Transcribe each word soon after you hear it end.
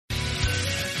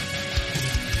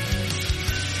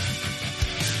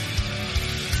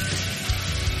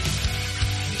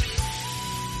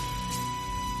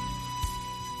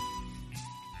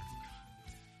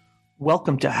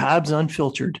Welcome to Habs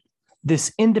Unfiltered.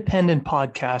 This independent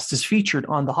podcast is featured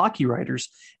on the Hockey Writers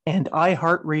and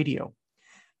iHeartRadio,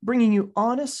 bringing you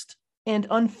honest and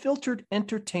unfiltered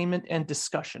entertainment and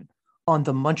discussion on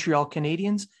the Montreal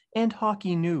Canadiens and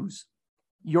hockey news.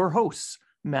 Your hosts,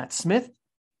 Matt Smith,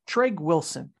 Treg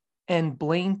Wilson, and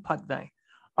Blaine Putney,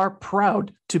 are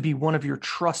proud to be one of your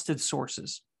trusted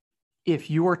sources.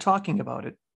 If you are talking about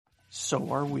it,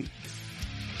 so are we.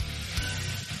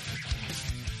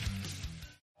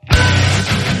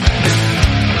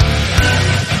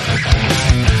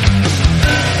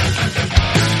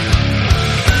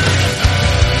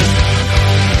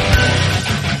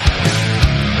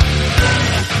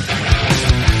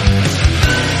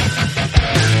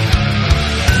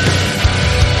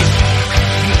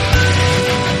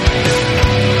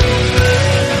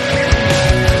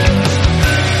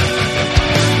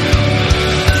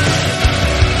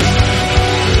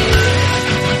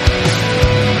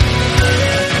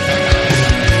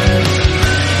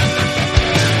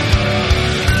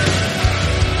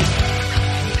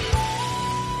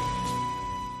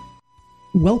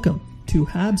 Welcome to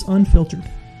Habs Unfiltered.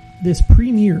 This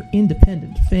premier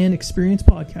independent fan experience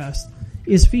podcast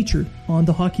is featured on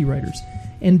the Hockey Writers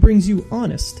and brings you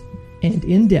honest and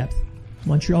in-depth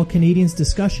Montreal Canadiens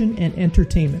discussion and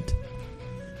entertainment.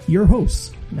 Your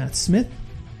hosts, Matt Smith,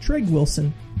 Treg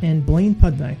Wilson, and Blaine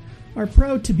Putney, are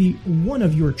proud to be one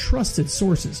of your trusted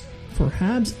sources for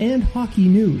Habs and hockey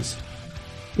news.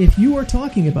 If you are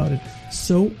talking about it,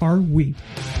 so are we.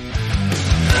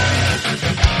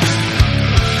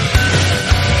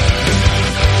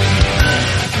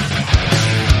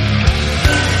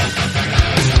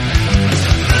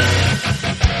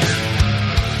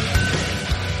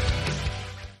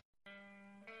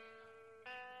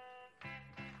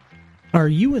 Are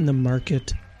you in the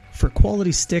market for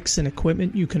quality sticks and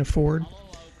equipment you can afford?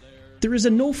 There is a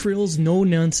no-frills,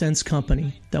 no-nonsense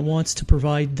company that wants to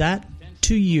provide that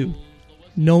to you.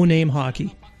 No Name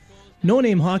Hockey. No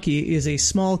Name Hockey is a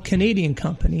small Canadian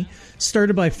company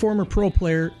started by former pro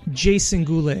player Jason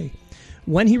Goulet.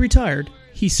 When he retired,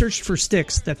 he searched for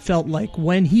sticks that felt like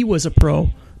when he was a pro,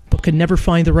 but could never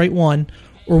find the right one,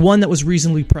 or one that was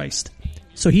reasonably priced.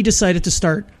 So he decided to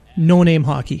start No Name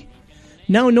Hockey.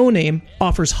 Now No Name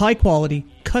offers high-quality,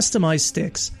 customized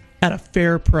sticks at a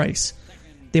fair price.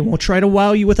 They won't try to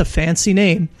wow you with a fancy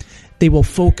name. They will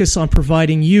focus on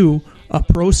providing you a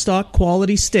pro stock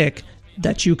quality stick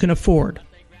that you can afford.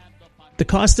 The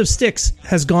cost of sticks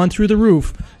has gone through the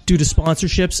roof due to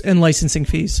sponsorships and licensing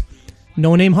fees.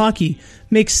 No Name Hockey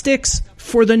makes sticks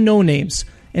for the no-names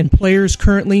and players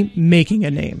currently making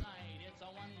a name.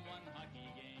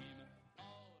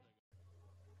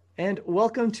 And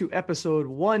welcome to episode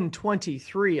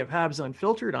 123 of Habs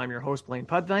Unfiltered. I'm your host, Blaine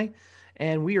Putney,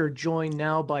 and we are joined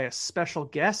now by a special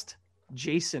guest,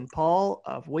 Jason Paul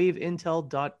of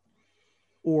waveintel.org.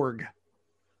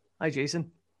 Hi,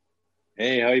 Jason.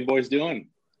 Hey, how you boys doing?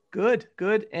 Good.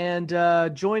 And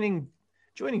joining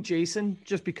Jason,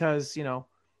 just because,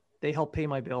 they help pay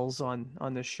my bills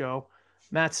on this show,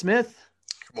 Matt Smith.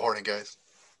 Good morning, guys.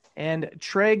 And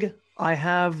Treg, I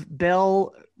have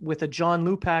Bell with a John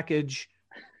Lou package,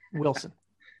 Wilson.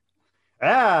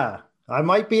 I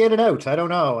might be in and out. I don't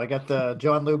know. I got the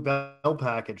John Lou Bell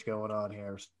package going on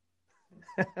here.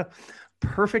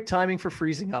 Perfect timing for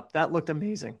freezing up. That looked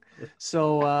amazing.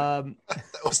 So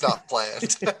that was not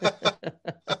planned.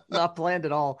 Not planned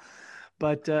at all.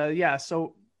 But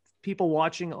so people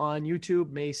watching on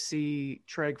YouTube may see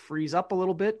Treg freeze up a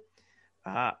little bit.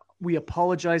 We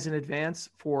apologize in advance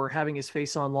for having his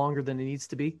face on longer than it needs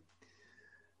to be.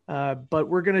 But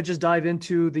we're going to just dive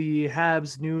into the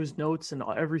Habs news, notes, and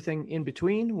everything in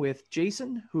between with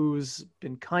Jason, who's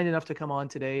been kind enough to come on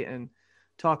today and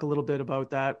talk a little bit about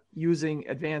that using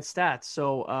advanced stats.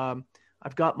 So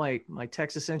I've got my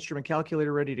Texas Instrument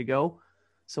calculator ready to go.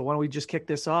 So why don't we just kick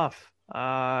this off?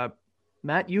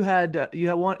 Matt, you had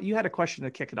a question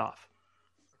to kick it off.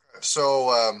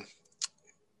 So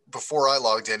before I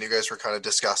logged in, you guys were kind of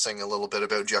discussing a little bit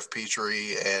about Jeff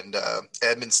Petrie and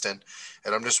Edmundston.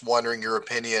 And I'm just wondering your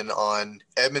opinion on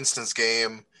Edmundston's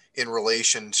game in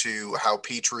relation to how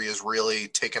Petrie is really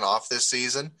taken off this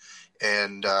season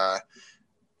and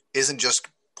isn't just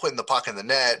putting the puck in the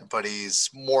net, but he's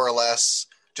more or less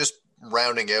just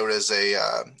rounding out as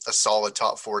a solid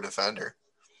top four defender.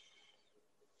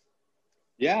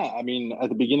 Yeah, I mean, at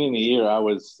the beginning of the year,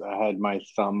 I had my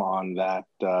thumb on that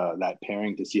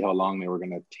pairing to see how long they were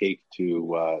going to take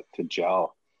to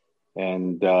gel.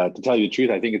 And to tell you the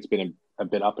truth, I think it's been a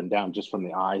bit up and down just from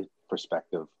the eye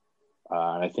perspective.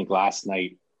 And I think last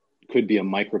night could be a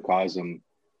microcosm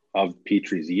of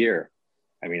Petrie's year.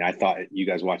 I mean, I thought you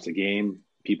guys watched the game.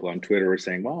 People on Twitter were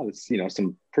saying, well, it's,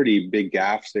 some pretty big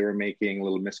gaffes they were making,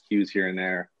 little miscues here and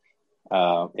there.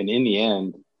 And in the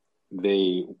end,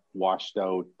 they washed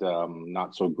out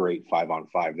not so great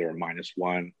 5-on-5. They were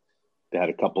 -1. They had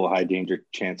a couple of high danger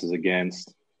chances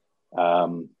against.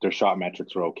 Their shot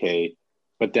metrics were okay.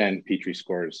 But then Petrie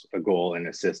scores a goal and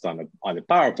assist on the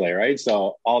power play, right?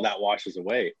 So all that washes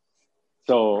away.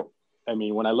 So, I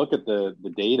mean, when I look at the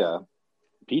data,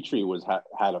 Petrie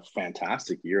had a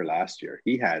fantastic year last year.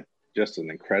 He had just an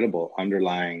incredible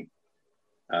underlying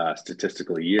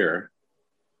statistical year.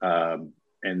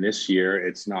 And this year,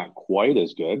 it's not quite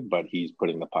as good, but he's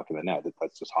putting the puck in the net.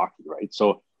 That's just hockey, right?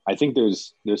 So I think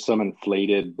there's some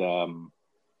inflated,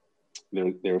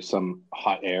 there's some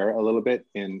hot air a little bit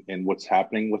in what's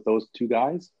happening with those two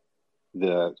guys.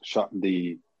 The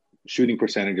shooting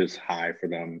percentage is high for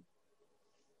them.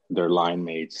 Their line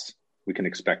mates, we can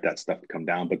expect that stuff to come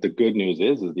down. But the good news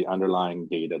is the underlying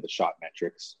data, the shot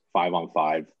metrics,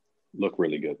 5-on-5, look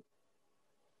really good.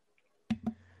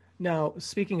 Now,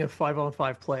 speaking of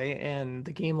 5-on-5 play and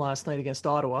the game last night against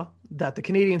Ottawa, that the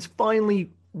Canadians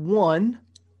finally won,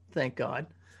 thank God.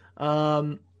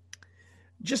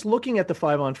 Just looking at the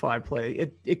 5-on-5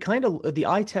 play, it kind of, the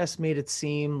eye test made it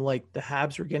seem like the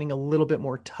Habs were getting a little bit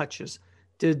more touches.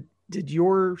 Did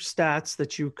your stats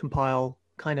that you compile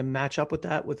kind of match up with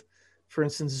that, with, for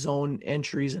instance, zone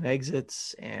entries and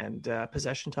exits and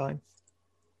possession time?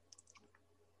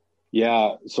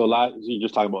 Yeah. So you're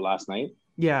just talking about last night?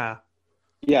 Yeah.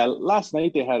 Last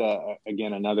night they had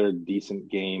again another decent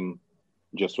game,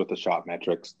 just with the shot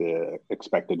metrics, the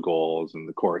expected goals and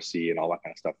the Corsi and all that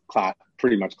kind of stuff.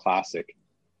 Pretty much classic.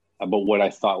 But what I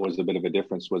thought was a bit of a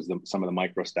difference was some of the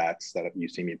micro stats that you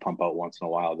see me pump out once in a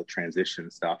while, the transition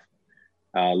stuff.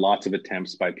 Lots of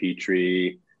attempts by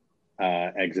Petrie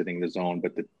exiting the zone,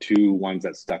 but the two ones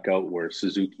that stuck out were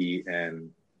Suzuki and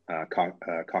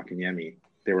Kotkaniemi.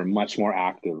 They were much more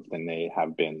active than they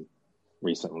have been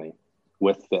recently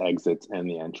with the exits and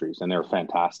the entries, and they're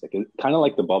fantastic. Kind of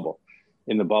like the bubble.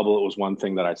 In the bubble, it was one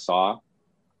thing that I saw.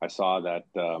 I saw that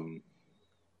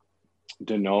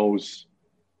Danault's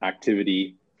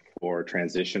activity for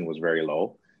transition was very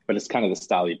low, but it's kind of the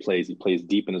style he plays. He plays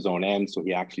deep in his own end, so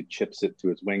he actually chips it to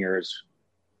his wingers,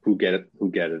 who get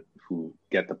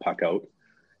the puck out.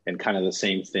 And kind of the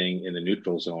same thing in the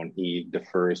neutral zone, he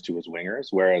defers to his wingers.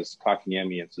 Whereas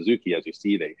Kotkaniemi and Suzuki, as you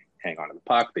see, they hang on to the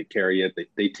puck, they carry it,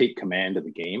 they take command of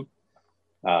the game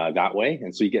that way.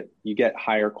 And so you get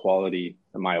higher quality,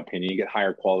 in my opinion, you get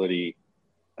higher quality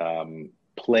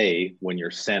play when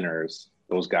your centers,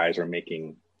 those guys are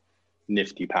making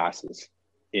nifty passes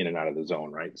in and out of the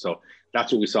zone, right? So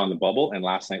that's what we saw in the bubble, and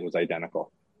last night was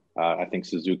identical. I think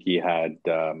Suzuki had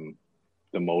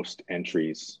the most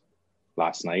entries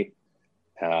last night.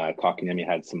 Kotkaniemi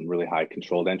had some really high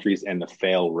controlled entries, and the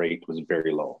fail rate was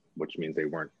very low, which means they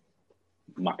weren't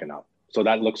mucking up. So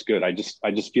that looks good. I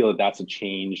just feel that that's a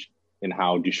change in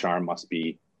how Ducharme must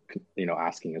be,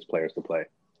 asking his players to play.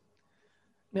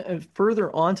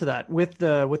 Further on to that, with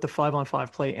the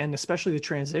 5-on-5 play and especially the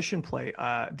transition play,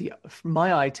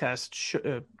 my eye test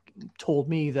told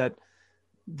me that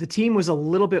the team was a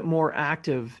little bit more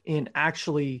active in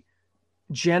actually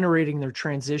generating their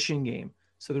transition game.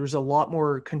 So there was a lot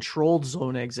more controlled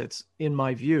zone exits, in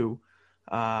my view,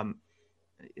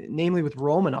 namely with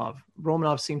Romanov.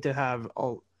 Romanov seemed to have,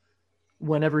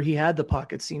 whenever he had the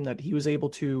puck, it seemed that he was able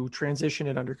to transition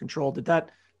it under control. Did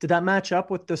that match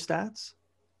up with the stats?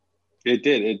 It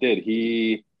did.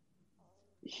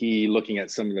 He looking at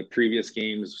some of the previous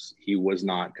games, he was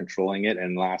not controlling it.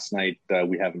 And last night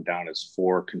we have him down as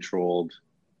 4 controlled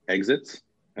exits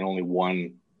and only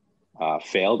 1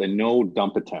 failed, and no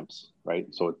dump attempts, right?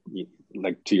 So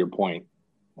like to your point,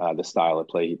 the style of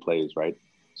play he plays, right?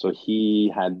 So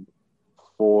he had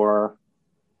 4,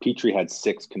 Petrie had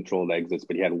 6 controlled exits,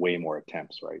 but he had way more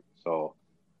attempts, right? So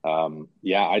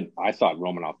I thought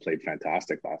Romanov played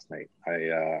fantastic last night.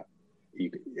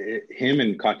 Him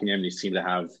and Kotkaniemi seem to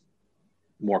have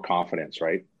more confidence,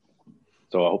 right?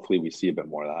 So hopefully we see a bit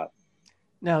more of that.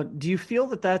 Now, do you feel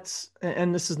that that's,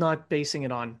 and this is not basing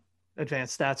it on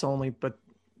advanced stats only, but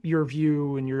your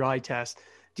view and your eye test,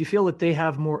 do you feel that they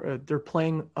have more, they're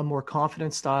playing a more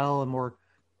confident style, a more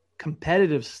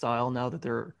competitive style now that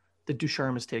the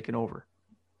Ducharme has taken over?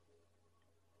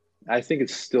 I think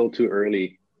it's still too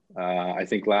early. I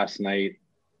think last night,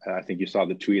 I think you saw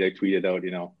the tweet I tweeted out,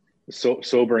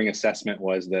 sobering assessment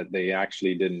was that they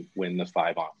actually didn't win the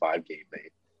 5-on-5 game.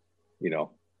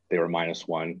 They were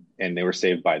 -1, and they were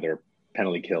saved by their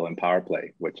penalty kill and power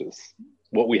play, which is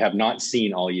what we have not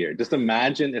seen all year. Just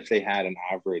imagine if they had an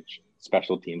average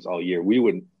special teams all year. We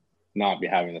would not be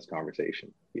having this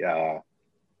conversation.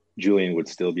 Julian would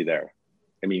still be there.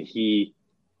 I mean,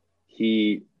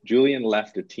 Julian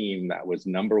left a team that was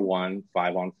number 1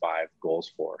 5-on-5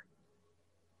 goals for.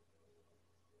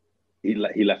 He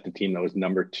left a team that was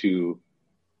number 2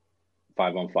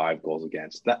 5-on-5 goals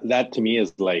against. That to me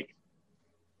is like,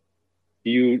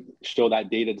 you show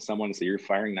that data to someone and say you're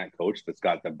firing that coach that's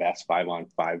got the best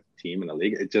 5-on-5 team in the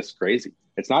league. It's just crazy.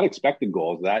 It's not expected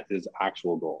goals. That is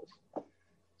actual goals.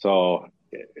 So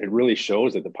it really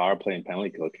shows that the power play and penalty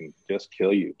kill can just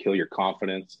kill your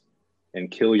confidence, and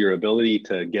kill your ability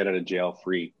to get out of jail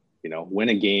free, win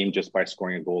a game just by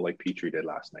scoring a goal like Petrie did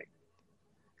last night.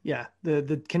 Yeah.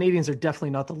 The Canadians are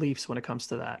definitely not the Leafs when it comes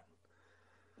to that.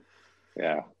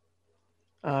 Yeah.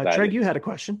 Treg, you had a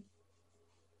question.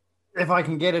 If I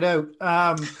can get it out.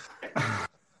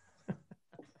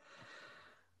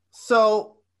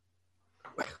 So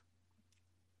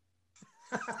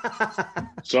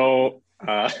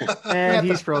and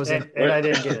he's frozen. And I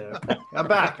didn't get it out.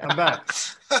 I'm back.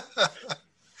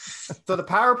 So the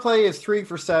power play is 3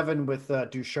 for 7 with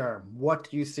Ducharme. What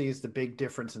do you see as the big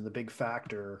difference and the big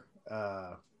factor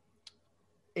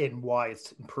in why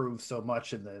it's improved so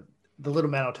much in the little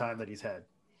amount of time that he's had?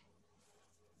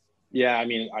 Yeah, I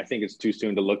mean, I think it's too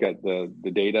soon to look at the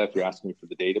data if you're asking me for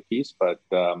the data piece, but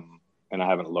and I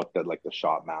haven't looked at like the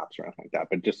shot maps or anything like that,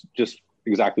 but just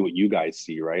exactly what you guys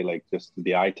see, right? Like just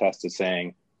the eye test is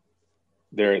saying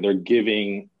they're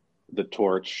giving the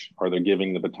torch, or they're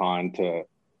giving the baton to,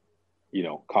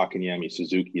 Kotkaniemi,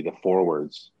 Suzuki, the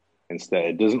forwards instead.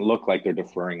 It doesn't look like they're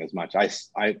deferring as much.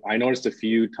 I noticed a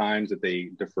few times that they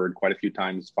deferred quite a few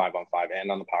times 5-on-5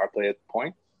 and on the power play at the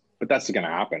point. But that's going to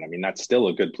happen. I mean, that's still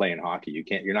a good play in hockey.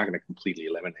 You're not going to completely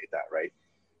eliminate that, right?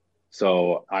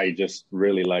 So I just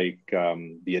really like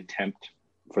the attempt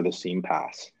for the seam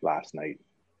pass last night.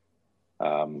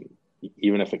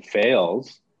 Even if it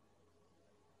fails,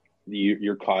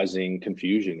 you're causing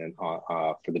confusion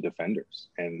for the defenders,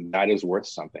 and that is worth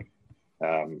something.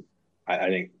 I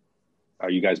think, are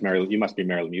you guys you must be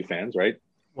Mario Lemieux fans, right?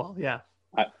 Well, yeah.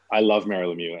 I love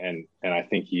Mario Lemieux, and I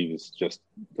think he was just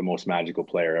the most magical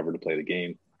player ever to play the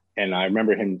game. And I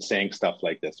remember him saying stuff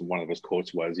like this. One of his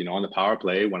quotes was, on the power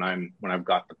play, when I've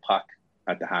got the puck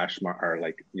at the hash mark, or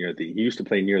like he used to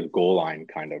play near the goal line,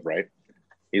 kind of, right?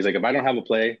 He's like, if I don't have a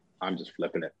play, I'm just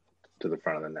flipping it to the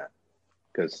front of the net,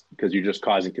 because you're just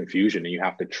causing confusion, and you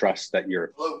have to trust that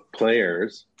your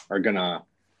players are gonna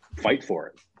fight for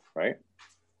it, right?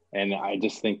 And I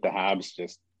just think the Habs,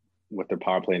 just with their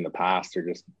power play in the past,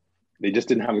 they just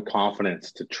didn't have the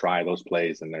confidence to try those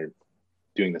plays, and they're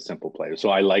doing the simple plays. So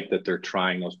I like that they're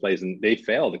trying those plays, and they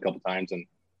failed a couple times,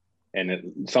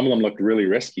 and some of them looked really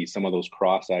risky, some of those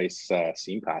cross ice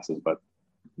seam passes, but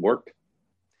worked.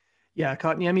 Yeah,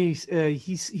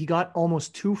 Kotkaniemi, he got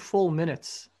almost 2 full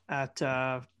minutes at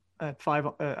 5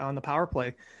 on the power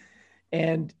play,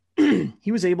 and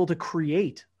he was able to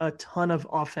create a ton of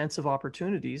offensive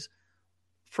opportunities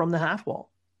from the half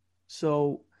wall.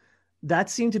 So that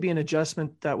seemed to be an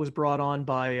adjustment that was brought on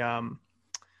by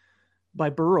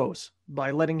Burrows,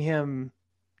 by letting him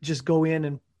just go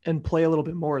in and play a little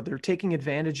bit more. They're taking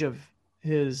advantage of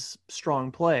his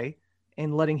strong play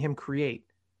and letting him create,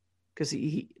 because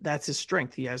that's his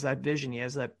strength. He has that vision. He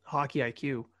has that hockey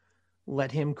IQ.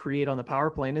 Let him create on the power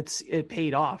play, and it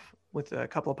paid off with a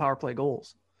couple of power play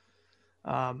goals.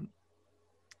 Yeah,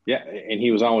 and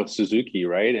he was on with Suzuki,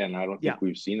 right? And I don't think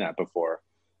we've seen that before.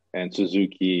 And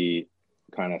Suzuki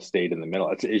kind of stayed in the middle.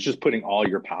 It's just putting all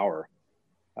your power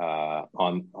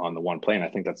on the one play, and I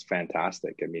think that's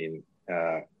fantastic. I mean,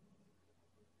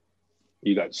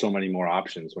 you got so many more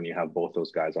options when you have both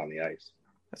those guys on the ice.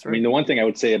 That's right. I mean, the one thing I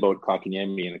would say about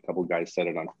Kotkaniemi, and a couple of guys said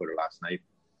it on Twitter last night,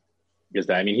 is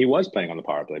that, I mean, he was playing on the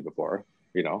power play before.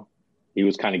 He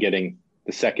was kind of getting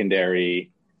the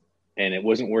secondary, and it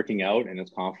wasn't working out, and his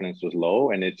confidence was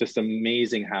low. And it's just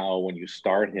amazing how when you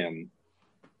start him,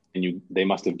 and they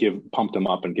must have pumped him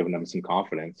up and given him some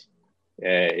confidence,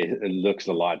 it looks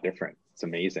a lot different. It's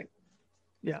amazing.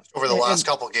 Yeah. Over the last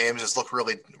couple of games, it's looked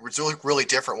really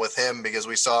different with him, because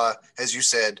we saw, as you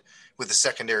said, with the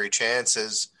secondary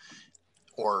chances,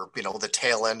 or the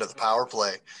tail end of the power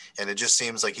play, and it just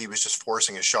seems like he was just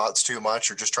forcing his shots too much,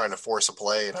 or just trying to force a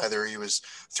play, and either he was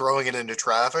throwing it into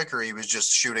traffic, or he was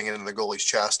just shooting it in the goalie's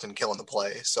chest and killing the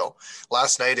play. So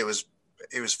last night it was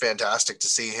fantastic to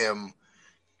see him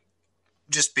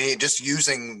just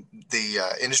using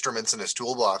the instruments in his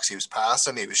toolbox. He was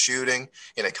passing, he was shooting,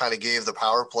 and it kind of gave the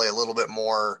power play a little bit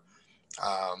more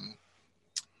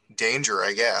danger,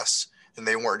 I guess. And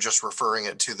they weren't just referring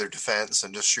it to their defense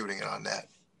and just shooting it on net.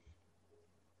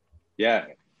 Yeah.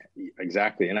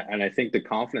 Exactly. And I think the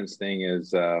confidence thing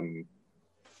is a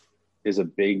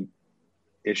big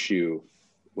issue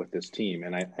with this team.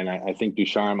 And I think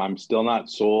Ducharme, I'm still not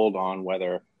sold on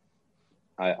whether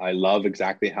I love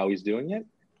exactly how he's doing it.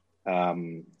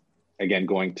 Again,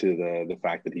 going to the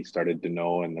fact that he started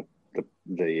Danault and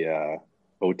the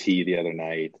OT the other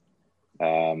night.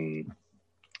 The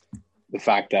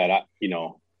fact that,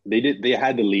 they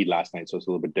had the lead last night, so it's a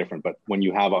little bit different. But when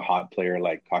you have a hot player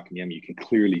like Kotkaniemi, you can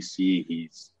clearly see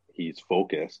he's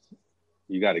focused.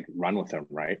 You got to run with him,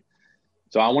 right?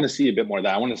 So I want to see a bit more of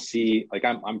that. I want to see, like,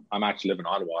 I'm actually live in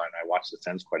Ottawa, and I watch the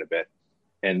Sens quite a bit.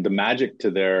 And the magic to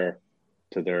their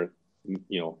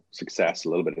success, a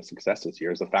little bit of success this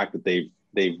year, is the fact that they've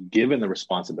given the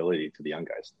responsibility to the young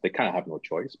guys. They kind of have no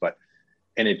choice,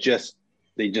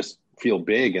 they just feel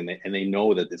big, and they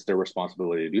know that it's their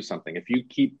responsibility to do something. If you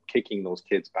keep kicking those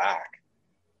kids back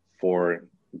for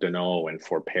Danault and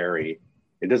for Perry,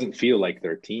 it doesn't feel like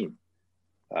their team.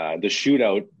 The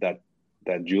shootout that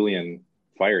Julien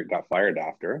got fired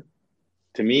after,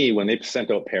 to me, when they sent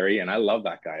out Perry, and I love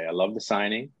that guy, I love the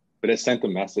signing, but it sent a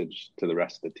message to the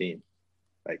rest of the team.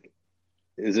 Like,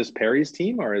 is this Perry's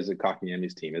team or is it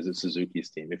Kotkaniemi's team? Is it Suzuki's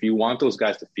team? If you want those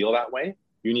guys to feel that way,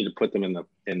 you need to put them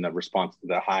in the response,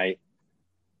 the high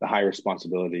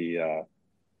responsibility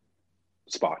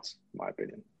spots, in my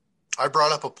opinion. I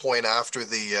brought up a point after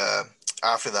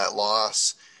that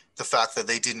loss, the fact that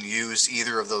they didn't use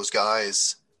either of those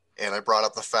guys. And I brought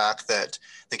up the fact that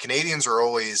the Canadians are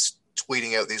always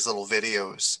tweeting out these little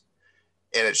videos,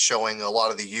 and it's showing a lot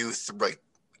of the youth, right?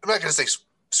 I'm not going to say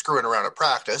screwing around at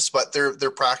practice, but they're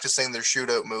practicing their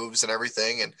shootout moves and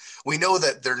everything. And we know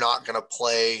that they're not going to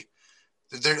play.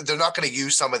 They're not going to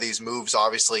use some of these moves,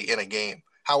 obviously, in a game.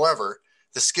 However,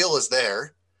 the skill is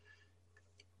there.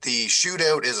 The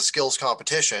shootout is a skills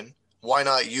competition. Why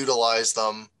not utilize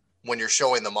them when you're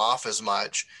showing them off as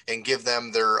much and give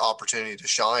them their opportunity to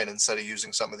shine instead of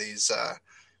using some of these,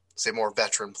 say, more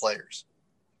veteran players?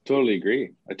 Totally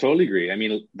agree. I totally agree. I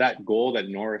mean, that goal that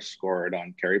Norris scored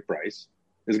on Carey Price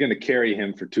is going to carry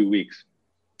him for 2 weeks.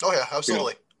 Oh, yeah,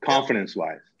 absolutely.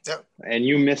 Confidence-wise. Yeah. And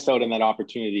you missed out on that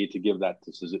opportunity to give that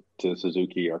to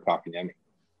Suzuki or Kotkaniemi.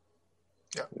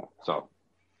 Yeah. So.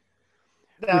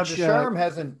 Now, Ducharme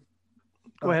hasn't.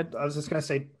 Go ahead. I was just going to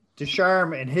say,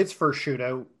 Ducharme in his first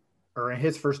shootout, or in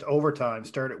his first overtime,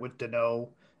 started with Danault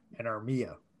and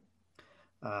Armia.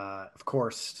 Of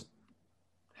course,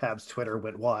 Habs Twitter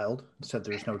went wild, said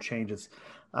there's no changes.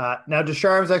 Now,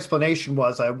 Ducharme's explanation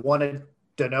was, I wanted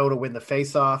Danault to win the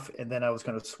faceoff, and then I was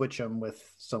going to switch him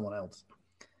with someone else.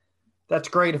 That's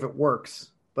great if it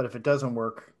works, but if it doesn't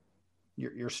work,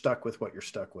 you're stuck with what you're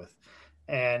stuck with.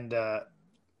 And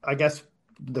I guess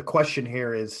the question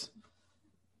here is,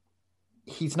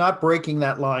 he's not breaking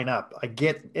that line up. I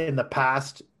get in the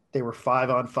past they were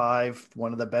 5-on-5,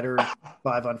 one of the better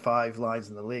 5-on-5 lines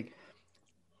in the league.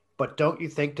 But don't you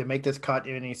think to make this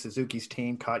Kotkaniemi Suzuki's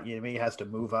team, Kotkaniemi has to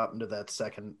move up into that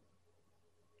second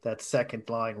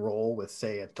line role with,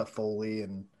 say, a Toffoli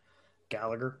and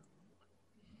Gallagher?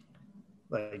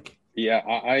 Like, yeah,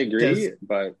 I agree,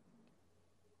 but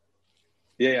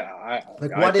yeah, I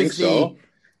think so.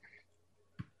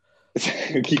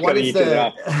 Keep cutting each other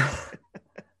up.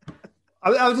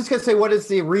 I was just going to say, what is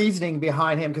the reasoning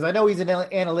behind him? Because I know he's an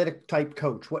analytic type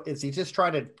coach. What is he just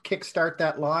trying to kickstart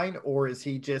that line, or is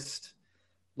he just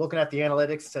looking at the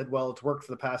analytics and said, well, it's worked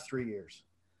for the past 3 years?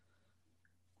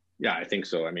 Yeah, I think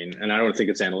so. I mean, and I don't think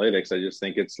it's analytics. I just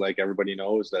think it's like everybody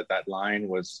knows that line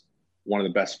was one of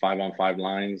the best 5-on-5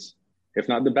 lines, if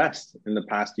not the best, in the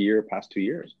past 2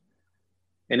 years.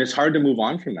 And it's hard to move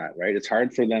on from that, right? It's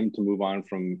hard for them to move on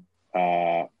from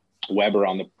Weber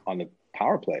on the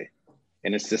power play.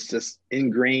 And it's just this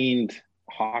ingrained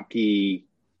hockey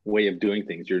way of doing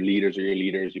things. Your leaders are your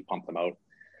leaders. You pump them out.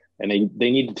 And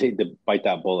they need to bite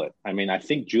that bullet. I mean, I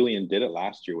think Julien did it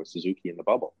last year with Suzuki in the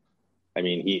bubble. I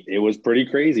mean, it was pretty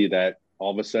crazy that all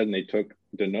of a sudden they took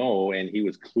Danault and he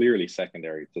was clearly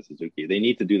secondary to Suzuki. They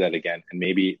need to do that again. And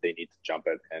maybe they need to jump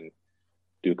it and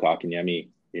do Kotkaniemi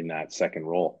in that second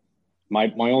role.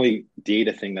 My only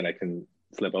data thing that I can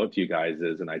flip out to you guys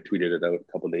is, and I tweeted it out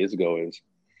a couple of days ago, is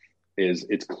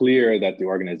it's clear that the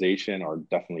organization, or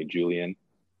definitely Julien,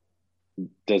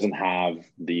 doesn't have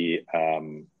the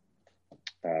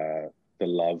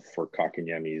love for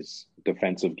Kotkaniemi's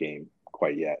defensive game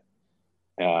quite yet.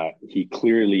 He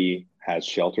clearly has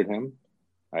sheltered him.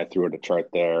 I threw out a chart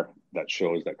there that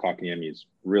shows that Kotkaniemi is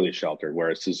really sheltered,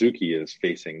 whereas Suzuki is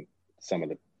facing some of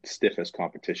the stiffest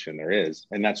competition there is.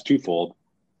 And that's twofold.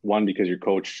 One, because your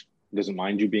coach doesn't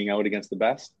mind you being out against the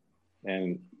best.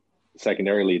 And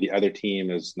secondarily, the other team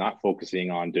is not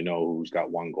focusing on Danault, who's got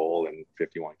 1 goal in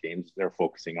 51 games. They're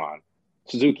focusing on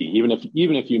Suzuki. Even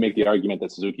if you make the argument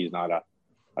that Suzuki is not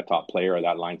a top player, or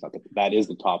that line's not, that is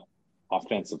the top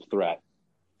offensive threat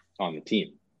on the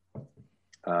team.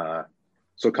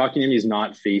 So Kotkaniemi is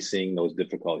not facing those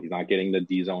difficulties. He's not getting the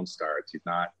D zone starts. He's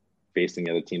not facing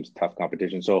the other team's tough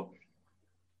competition. So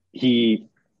he's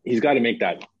got to make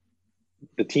that.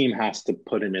 The team has to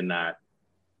put him in that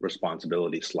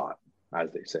responsibility slot,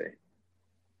 as they say.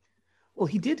 Well,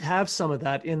 he did have some of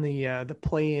that in the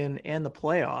play-in and the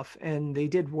playoff, and they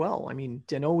did well. I mean,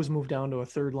 Danault was moved down to a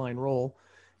third line role,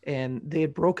 and they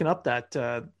had broken up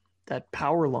that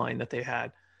power line that they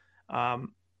had.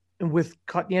 And with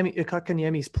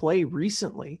Kotkaniemi's play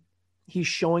recently, he's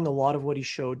showing a lot of what he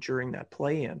showed during that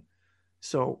play-in.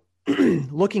 So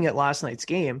looking at last night's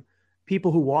game,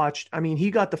 people who watched, I mean,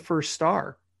 he got the first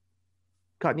star.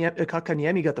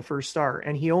 Kotkaniemi got the first star,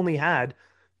 and he only had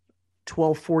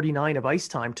 12:49 of ice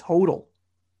time total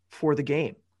for the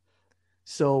game.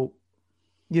 So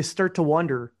you start to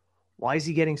wonder, why is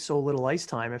he getting so little ice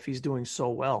time if he's doing so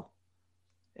well?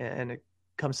 And it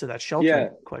comes to that sheltering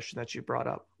question that you brought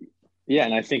up. Yeah,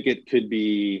 and I think it could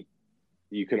be,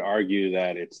 you could argue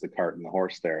that it's the cart and the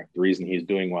horse there. The reason he's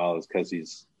doing well is because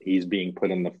he's being put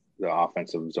in the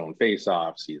offensive zone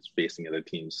faceoffs. He's facing other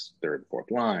teams' third, fourth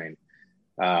line.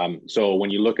 So when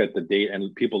you look at the data,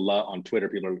 and people love on Twitter,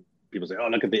 people say, "Oh,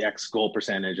 look at the X goal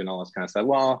percentage and all this kind of stuff."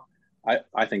 Well,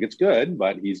 I think it's good,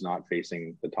 but he's not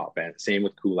facing the top end. Same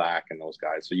with Kulak and those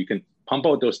guys. So you can pump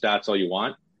out those stats all you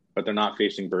want, but they're not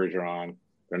facing Bergeron.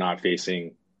 They're not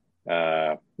facing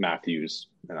Matthews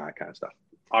and that kind of stuff.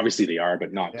 Obviously they are,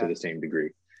 but not to the same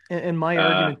degree. And my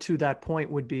argument to that point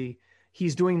would be,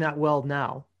 he's doing that well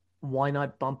now. Why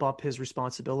not bump up his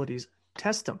responsibilities?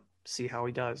 Test him, see how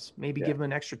he does. Maybe give him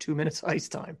an extra 2 minutes ice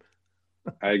time.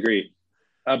 I agree.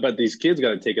 But these kids got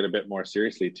to take it a bit more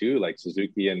seriously too, like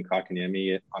Suzuki and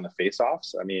Kotkaniemi on the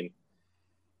face-offs. I mean,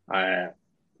 I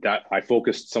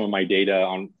focused some of my data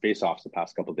on face-offs the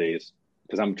past couple of days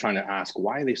because I'm trying to ask,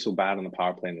 why are they so bad on the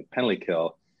power play and the penalty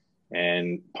kill?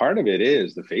 And part of it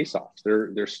is the face-offs.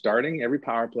 They're starting every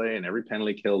power play and every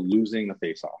penalty kill losing the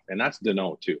face-off. And that's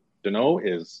Danault too. Danault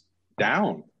is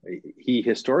down. He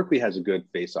historically has a good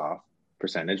face-off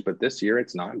percentage, but this year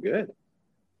it's not good.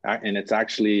 And it's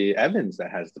actually Evans that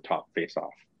has the top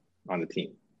face-off on the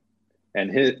team.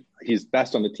 And he's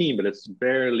best on the team, but it's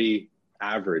barely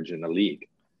average in the league.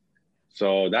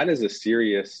 So that is a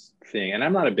serious thing. And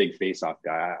I'm not a big face-off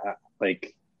guy,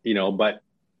 but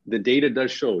the data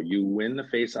does show you win the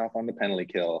face-off on the penalty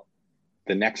kill.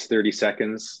 The next 30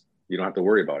 seconds, you don't have to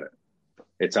worry about it.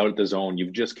 It's out of the zone.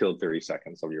 You've just killed 30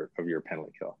 seconds of your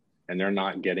penalty kill. And they're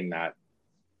not getting that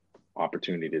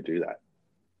opportunity to do that.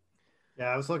 Yeah,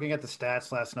 I was looking at the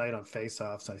stats last night on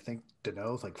face-offs. I think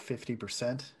Danault's like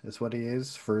 50% is what he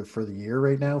is for the year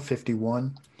right now,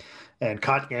 51. And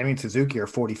Kotkaniemi and Suzuki are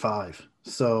 45.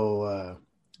 So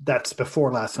that's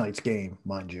before last night's game,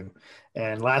 mind you.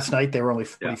 And last night they were only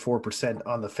 44%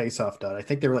 on the face-off dot. I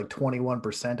think they were like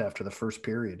 21% after the first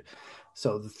period.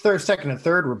 So the second and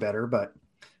third were better, but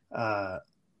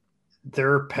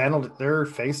their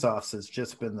face-offs has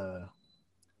just been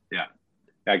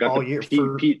I got all the year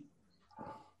Pete.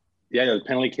 Yeah, the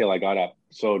penalty kill I got up.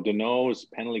 So Danault's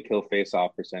penalty kill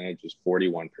face-off percentage is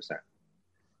 41%,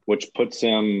 which puts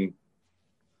him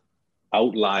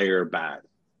outlier bad.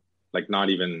 Like not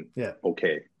even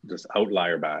okay, just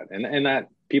outlier bad. And that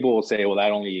people will say, well,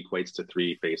 that only equates to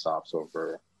 3 face-offs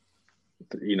over,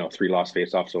 3 lost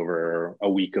face-offs over a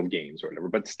week of games or whatever.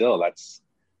 But still, that's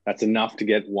enough to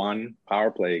get 1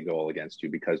 power play goal against you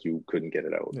because you couldn't get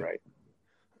it out, right?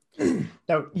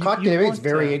 Now, Kotkaniemi is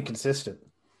very inconsistent.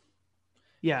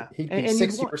 Yeah. He'd be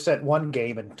 60% one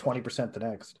game and 20% the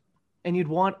next. And you'd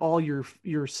want all your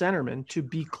centermen to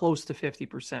be close to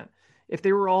 50%. If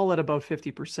they were all at about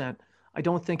 50%, I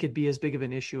don't think it'd be as big of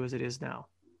an issue as it is now.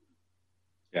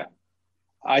 Yeah.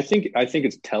 I think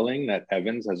it's telling that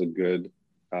Evans has a good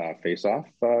face-off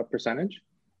percentage.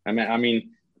 I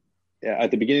mean, at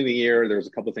the beginning of the year, there was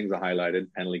a couple of things I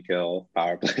highlighted: penalty kill,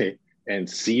 power play, and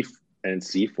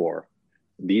C4.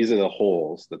 These are the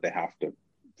holes that they have to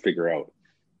figure out.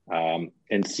 And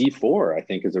C4, I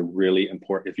think, is a really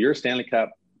important. If you're a Stanley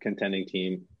Cup contending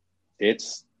team,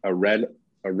 it's a red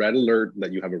alert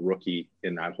that you have a rookie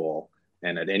in that hole,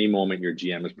 and at any moment your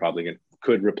GM is probably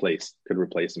could replace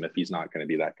him if he's not going to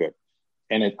be that good.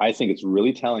 And I think it's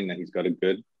really telling that he's got a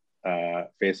good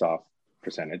face-off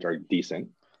percentage, or decent.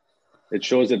 It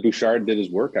shows that Bouchard did his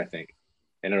work, I think,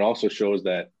 and it also shows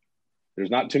that there's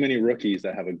not too many rookies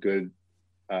that have a good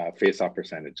face-off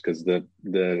percentage because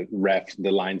the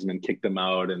linesmen kick them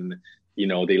out, and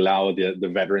they allow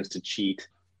the veterans to cheat.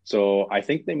 So I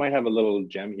think they might have a little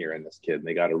gem here in this kid, and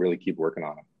they got to really keep working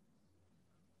on him.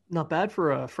 Not bad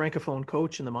for a francophone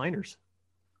coach in the minors.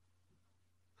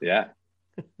 Yeah.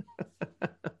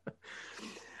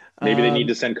 Maybe they need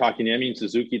to send Kotkaniemi and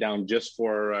Suzuki down just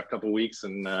for a couple of weeks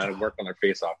and work on their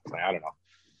face-off. I don't know.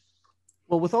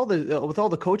 Well, with all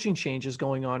the coaching changes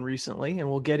going on recently, and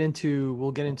we'll get into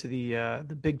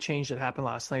the big change that happened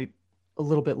last night a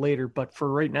little bit later. But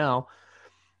for right now,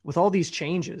 with all these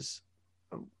changes,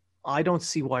 I don't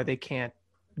see why they can't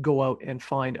go out and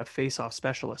find a face-off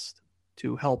specialist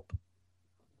to help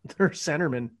their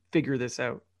centerman figure this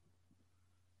out.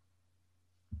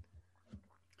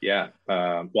 Yeah.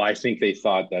 Well, I think they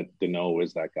thought that Danault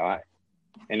was that guy.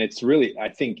 And it's really,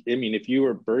 if you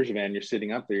were Bergevin, you're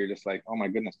sitting up there, you're just like, oh my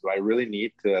goodness, do I really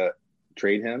need to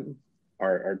trade him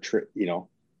or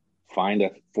find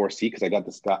a 4C? Because I got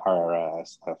this guy, or a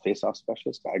face-off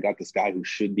specialist. I got this guy who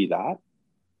should be that.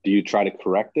 Do you try to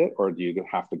correct it, or do you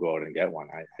have to go out and get one?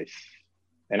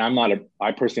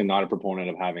 I personally am not a proponent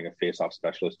of having a face-off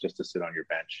specialist just to sit on your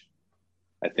bench.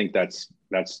 I think that's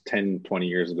 10, 20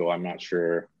 years ago. I'm not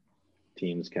sure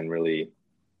teams can really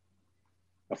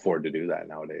afford to do that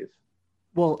nowadays.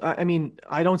 Well,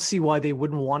 I don't see why they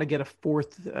wouldn't want to get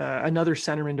another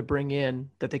centerman to bring in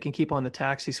that they can keep on the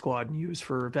taxi squad and use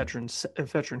for veteran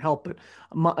help. But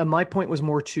my point was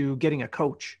more to getting a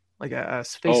coach, like a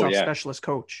face-off specialist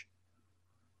coach.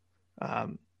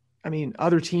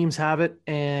 Other teams have it,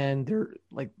 and they're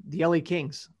like the LA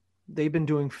Kings. They've been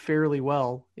doing fairly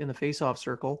well in the face-off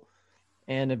circle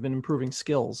and have been improving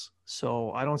skills.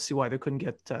 So I don't see why they couldn't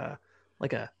get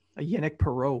like a Yannick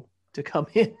Perreault to come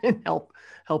in and help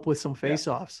with some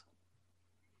face-offs.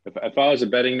 If I was a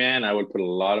betting man, I would put a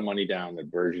lot of money down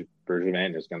that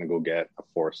Bergevin is going to go get a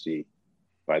 4C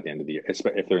by the end of the year,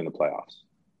 if they're in the playoffs.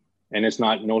 And it's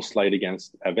no slight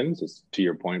against Evans. It's to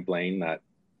your point, Blaine, that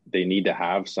they need to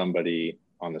have somebody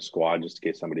on the squad just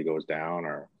in case somebody goes down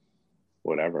or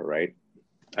whatever, right?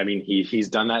 He's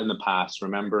done that in the past.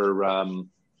 Remember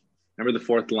the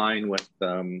fourth line with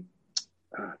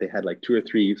they had like 2 or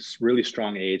 3 really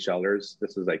strong AHLers.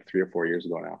 This is like 3 or 4 years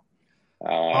ago now.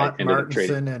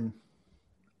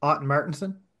 Otten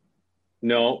Martinson?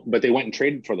 No, but they went and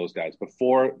traded for those guys.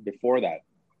 Before that,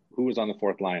 who was on the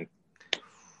fourth line?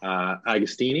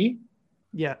 Agostini?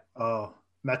 Yeah. Oh,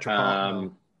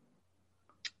 Metropolitan.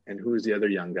 And who's the other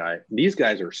young guy? These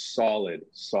guys are solid,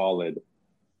 fringe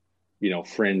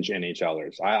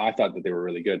NHLers. I thought that they were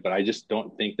really good, but I just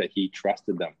don't think that he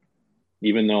trusted them.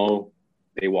 Even though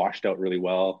they washed out really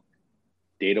well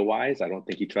data-wise, I don't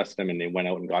think he trusted them, and they went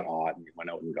out and got Ott, and went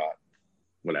out and got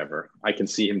whatever. I can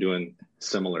see him doing a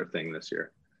similar thing this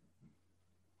year.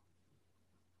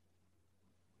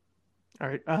 All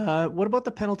right. What about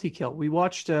the penalty kill? We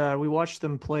watched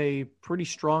them play pretty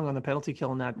strong on the penalty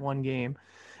kill in that one game.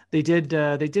 They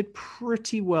did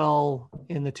pretty well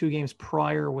in the 2 games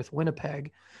prior with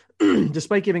Winnipeg,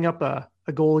 despite giving up a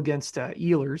goal against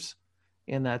Ehlers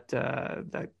in that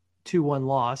 2-1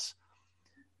 loss.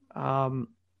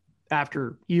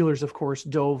 After Ehlers, of course,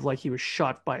 dove like he was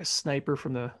shot by a sniper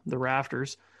from the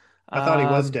rafters. I thought he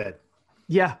was dead.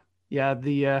 Yeah.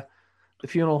 The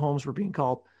funeral homes were being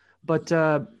called, but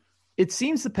it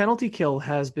seems the penalty kill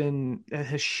has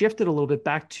shifted a little bit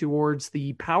back towards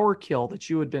the power kill that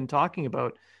you had been talking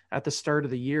about at the start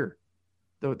of the year.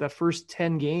 That first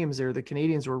 10 games there, the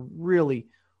Canadians were really,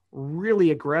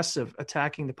 really aggressive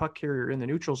attacking the puck carrier in the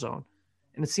neutral zone.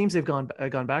 And it seems they've gone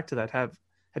back to that. Have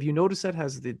you noticed that?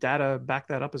 Has the data backed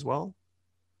that up as well?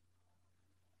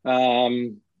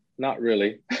 Not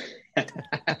really.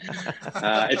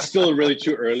 It's still really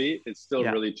too early.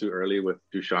 Really too early with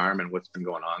Ducharme and what's been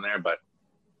going on there. But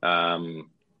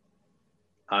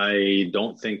I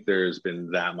don't think there's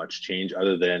been that much change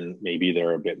other than maybe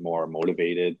they're a bit more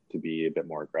motivated to be a bit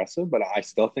more aggressive. But I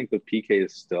still think the PK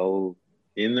is still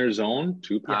in their zone,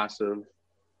 too passive.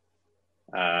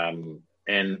 And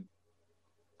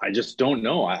I just don't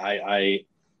know. I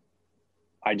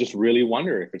just really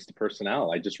wonder if it's the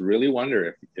personnel. I just really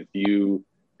wonder if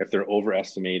they're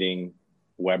overestimating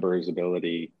Weber's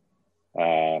ability,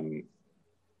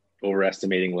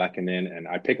 overestimating Lehkonen. And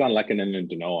I pick on Lehkonen and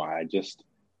Danault.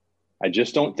 I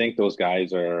just don't think those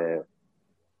guys are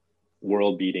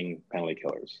world-beating penalty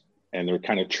killers, and they're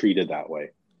kind of treated that way.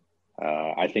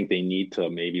 I think they need to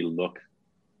maybe look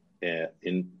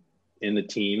in the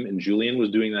team, and Julian was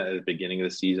doing that at the beginning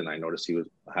of the season. I noticed he was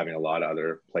having a lot of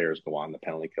other players go on the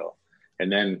penalty kill,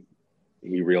 and then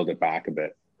he reeled it back a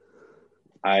bit.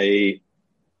 I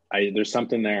there's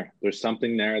something there. There's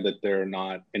something there that they're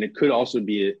not, and it could also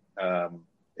be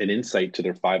an insight to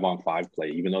their 5-on-5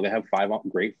 play. Even though they have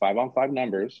great 5-on-5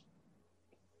 numbers,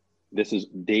 this is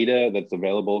data that's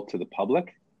available to the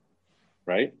public,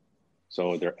 right?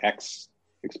 So their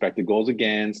expected goals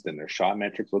against and their shot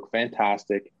metrics look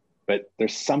fantastic, but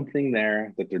there's something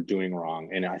there that they're doing wrong.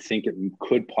 And I think it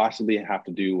could possibly have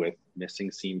to do with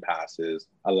missing seam passes,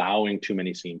 allowing too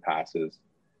many seam passes,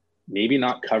 maybe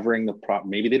not covering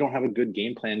maybe they don't have a good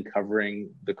game plan covering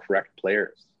the correct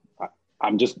players.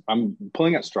 I'm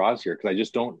pulling at straws here because I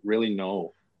just don't really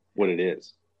know what it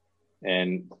is.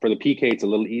 And for the PK, it's a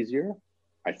little easier.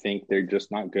 I think they're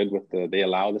just not good with they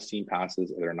allow the seam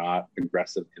passes. They're not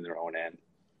aggressive in their own end.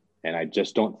 And I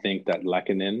just don't think that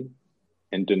Lehkonen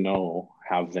and Danault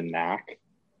have the knack,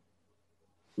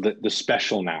 the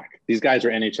special knack. These guys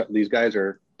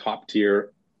are top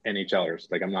tier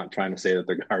NHLers. Like, I'm not trying to say that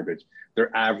they're garbage.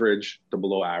 They're average to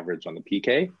below average on the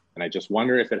PK. And I just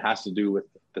wonder if it has to do with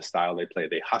the style they play.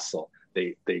 They hustle,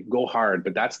 they go hard,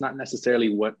 but that's not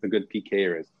necessarily what a good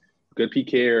PKer is. A good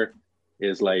PKer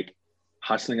is like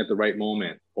hustling at the right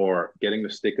moment, or getting the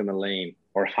stick in the lane,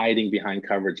 or hiding behind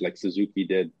coverage like Suzuki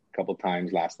did a couple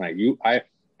times last night.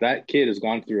 That kid has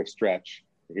gone through a stretch.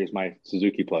 Here's my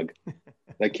Suzuki plug.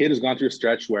 That kid has gone through a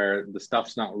stretch where the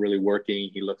stuff's not really working.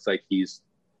 He looks like he's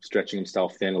stretching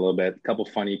himself thin a little bit. A couple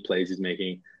funny plays he's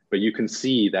making, but you can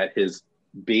see that his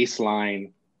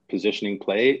baseline positioning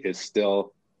play is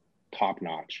still top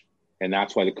notch. And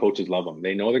that's why the coaches love him.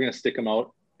 They know they're going to stick him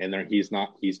out, and he's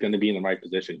going to be in the right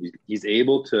position. He's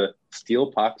able to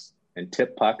steal pucks and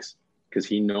tip pucks because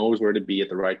he knows where to be at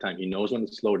the right time. He knows when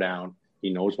to slow down.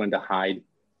 He knows when to hide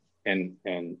and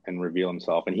reveal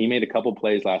himself. And he made a couple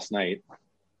plays last night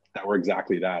that were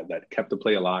exactly that kept the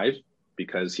play alive,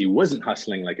 because he wasn't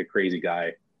hustling like a crazy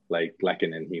guy like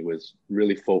Lehkonen. He was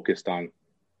really focused on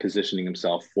positioning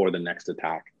himself for the next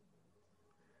attack.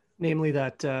 Namely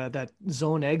that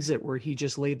zone exit where he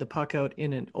just laid the puck out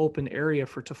in an open area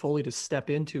for Toffoli to step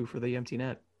into for the empty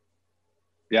net.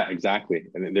 Yeah, exactly.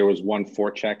 And there was one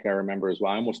forecheck I remember as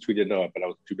well. I almost tweeted it out, but I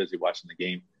was too busy watching the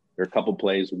game. There were a couple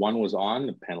plays. One was on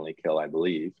the penalty kill, I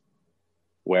believe,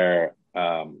 where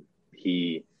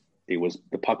the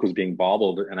puck was being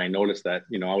bobbled, and I noticed that,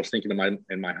 I was thinking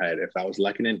in my head, if that was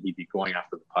Lehkonen, he'd be going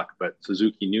after the puck. But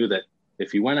Suzuki knew that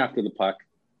if he went after the puck,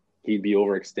 he'd be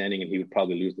overextending and he would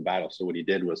probably lose the battle. So what he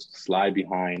did was slide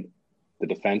behind the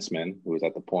defenseman who was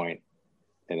at the point,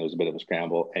 and it was a bit of a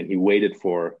scramble, and he waited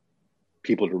for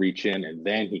people to reach in, and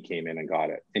then he came in and got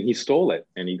it. And he stole it,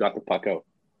 and he got the puck out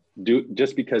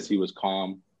just because he was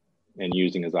calm and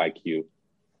using his IQ.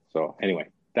 So anyway,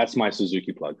 that's my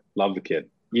Suzuki plug. Love the kid,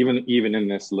 even in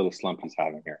this little slump he's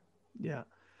having here. Yeah.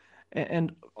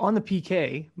 And on the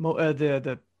PK,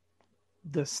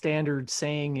 the standard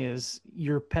saying is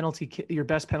your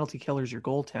best penalty killer is your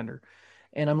goaltender.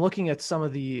 And I'm looking at some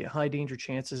of the high danger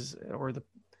chances or the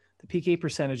PK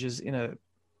percentages in a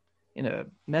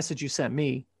message you sent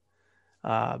me,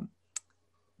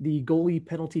 the goalie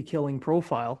penalty killing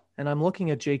profile. And I'm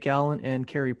looking at Jake Allen and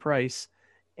Carey Price,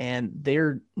 and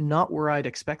they're not where I'd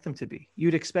expect them to be.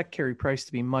 You'd expect Carey Price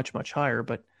to be much, much higher,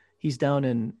 but he's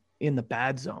down in the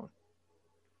bad zone.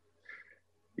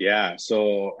 Yeah.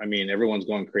 So, I mean, everyone's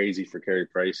going crazy for Carey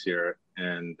Price here.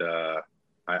 And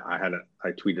I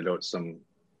tweeted out some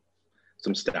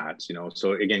stats,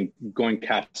 so again, going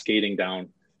cascading down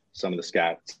some of the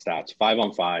stats,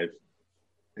 5-on-5,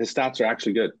 his stats are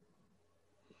actually good.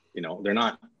 They're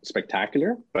not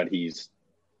spectacular, but the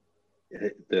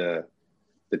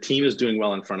team is doing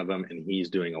well in front of him and he's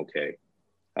doing okay.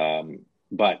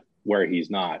 But where he's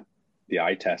not, the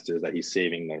eye test is that he's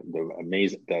saving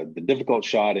the difficult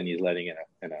shot and he's letting it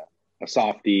in a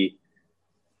softie.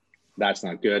 That's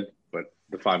not good, but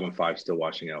the 5-on-5 still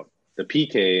washing out. The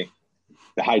PK,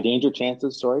 the high danger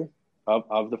chances, of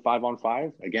the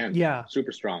 5-on-5, again, yeah,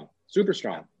 super strong.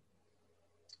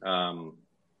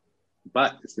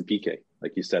 But it's the PK,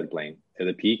 like you said, Blaine. And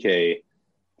the PK,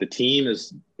 the team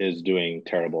is doing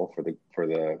terrible for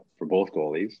both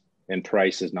goalies, and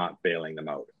Price is not bailing them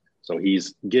out. So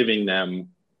he's giving them,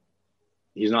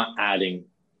 he's not adding,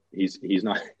 he's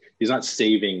not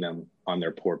saving them on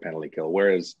their poor penalty kill.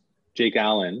 Whereas Jake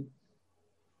Allen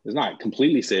is not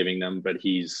completely saving them, but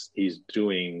he's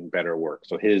doing better work.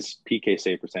 So his PK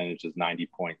save percentage is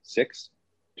 90.6,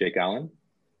 Jake Allen,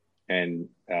 and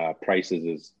Price's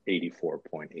is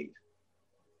 84.8.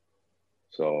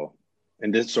 So,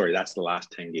 that's the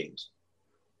last 10 games.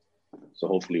 So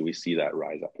hopefully we see that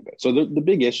rise up a bit. So the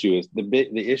big issue is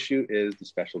the issue is the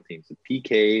special teams. The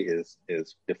PK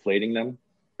is deflating them.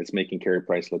 It's making Carey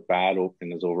Price look bad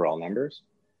in his overall numbers.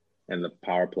 And the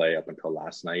power play up until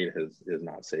last night is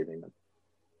not saving them.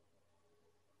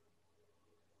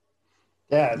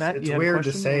 Yeah, Matt, it's you had a weird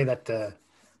to question, say or- that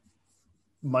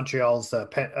Montreal's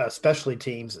specialty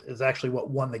teams is actually what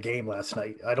won the game last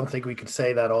night. I don't think we can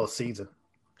say that all season.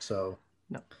 So,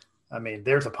 No. I mean,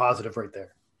 there's a positive right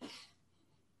there.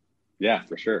 Yeah,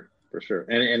 for sure.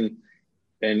 And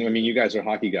I mean, you guys are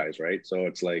hockey guys, right? So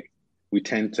it's like we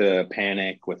tend to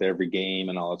panic with every game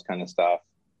and all this kind of stuff.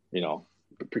 You know,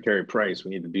 Carey Price,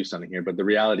 we need to do something here. But the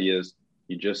reality is,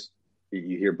 you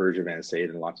hear Bergevin say it,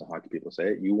 and lots of hockey people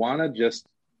say it. You want to just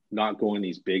not go in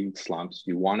these big slumps.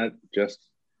 You want to just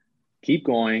keep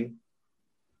going,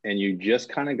 and you just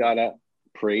kind of gotta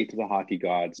pray to the hockey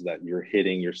gods that you're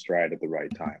hitting your stride at the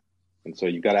right time. And so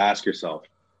you got to ask yourself,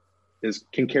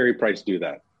 can Carey Price do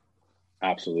that?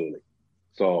 Absolutely.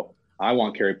 So I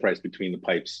want Carey Price between the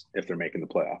pipes if they're making the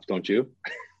playoffs, don't you?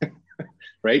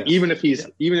 Right? Yes.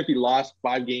 Even if he lost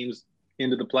 5 games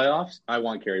into the playoffs, I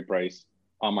want Carey Price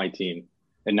on my team.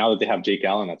 And now that they have Jake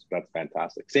Allen, that's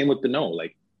fantastic. Same with Danault.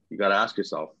 Like, you got to ask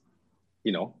yourself,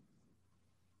 you know,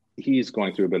 he's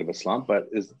going through a bit of a slump, but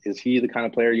is he the kind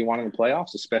of player you want in the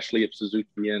playoffs, especially if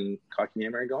Suzuki and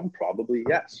Kotkaniemi are going? Probably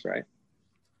yes, right?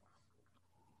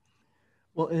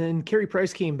 Well, and Carey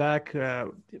Price came back,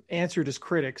 answered his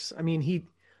critics. I mean, he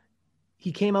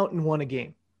came out and won a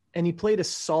game, and he played a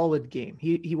solid game.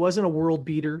 He wasn't a world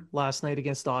beater last night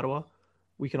against Ottawa.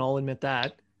 We can all admit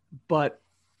that. But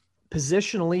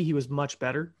positionally, he was much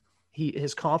better.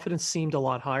 His confidence seemed a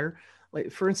lot higher.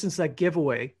 Like, for instance, that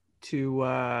giveaway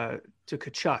to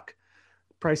Tkachuk.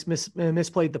 Price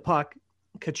misplayed the puck.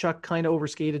 Tkachuk kind of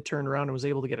overskated, turned around, and was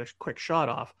able to get a quick shot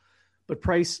off. But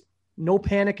Price, no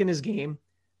panic in his game,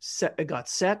 got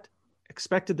set,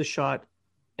 expected the shot,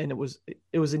 and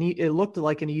it looked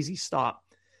like an easy stop.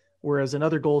 Whereas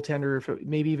another goaltender,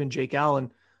 maybe even Jake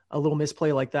Allen, a little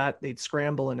misplay like that, they'd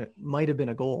scramble and it might have been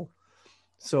a goal.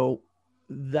 So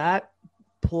that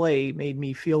play made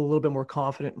me feel a little bit more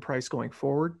confident in Price going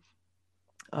forward,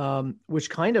 which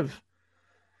kind of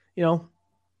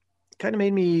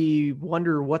made me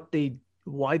wonder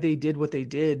why they did what they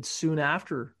did soon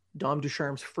after Dom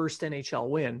Ducharme's first NHL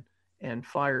win and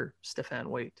fire Stéphane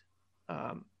Waite.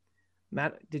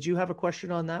 Matt, did you have a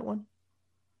question on that one?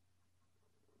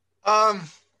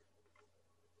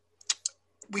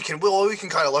 We can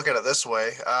kind of look at it this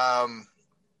way.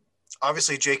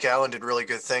 Obviously Jake Allen did really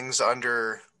good things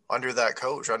under that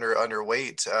coach, under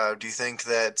Waite. Do you think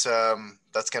that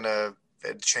that's going to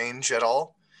change at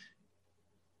all?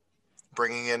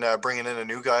 Bringing in a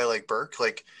new guy like Burke,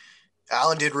 like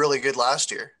Allen did really good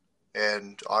last year.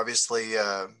 And obviously,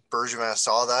 Bergevin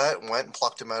saw that and went and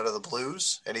plucked him out of the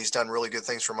Blues, and he's done really good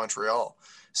things for Montreal.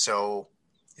 So,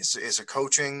 is a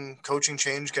coaching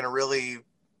change going to really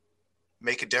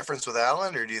make a difference with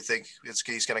Allen, or do you think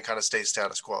he's going to kind of stay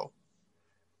status quo?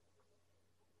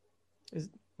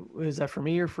 Is that for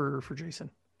me or for Jason?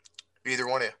 Either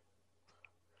one of you.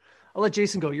 I'll let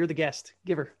Jason go. You're the guest.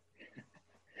 Give her.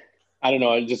 I don't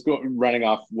know. Just running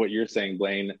off what you're saying,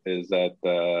 Blaine, is that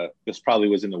this probably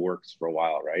was in the works for a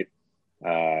while, right?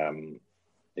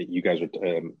 You guys were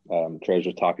Trez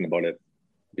was talking about it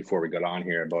before we got on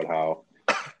here about how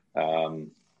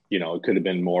it could have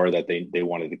been more that they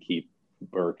wanted to keep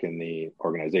Burke in the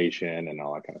organization and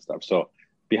all that kind of stuff. So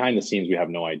behind the scenes, we have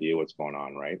no idea what's going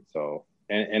on, right? So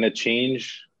and a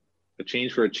change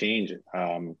for a change.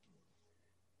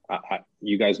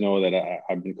 You guys know that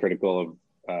I've been critical of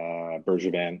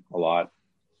Bergevin a lot.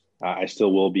 I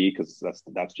still will be, because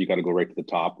that's you got to go right to the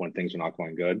top when things are not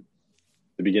going good.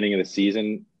 The beginning of the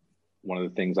season, one of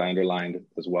the things I underlined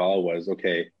as well was,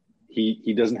 okay,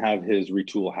 he doesn't have his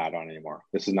retool hat on anymore.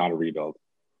 This is not a rebuild,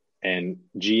 and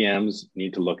GMs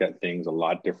need to look at things a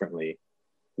lot differently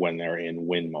when they're in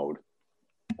win mode,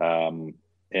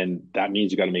 and that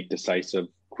means you got to make decisive,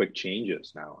 quick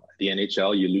changes. Now, the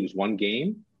NHL, you lose one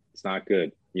game, it's not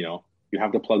good. You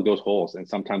have to plug those holes, and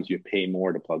sometimes you pay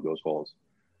more to plug those holes.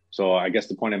 So I guess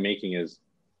the point I'm making is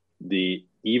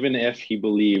even if he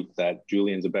believed that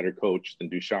Julian's a better coach than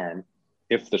Ducharme,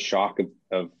 if the shock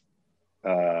of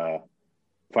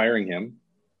firing him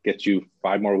gets you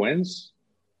 5 more wins,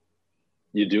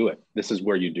 you do it. This is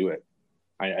where you do it.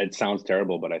 It sounds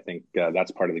terrible, but I think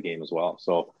that's part of the game as well.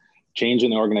 So change in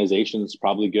the organization is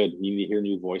probably good. You need to hear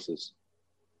new voices.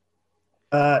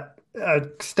 A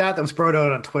stat that was brought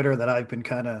out on Twitter that I've been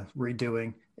kind of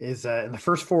redoing is in the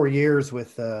first 4 years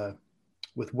with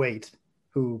Waite,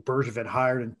 who Bergevin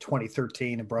hired in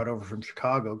 2013 and brought over from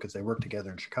Chicago because they worked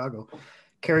together in Chicago,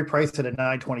 Carey Price had a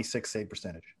 .926 save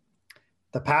percentage.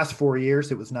 The past 4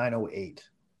 years, it was .908.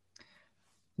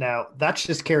 Now, that's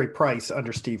just Carey Price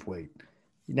under Steve Waite.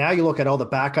 Now you look at all the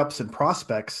backups and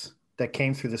prospects that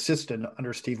came through the system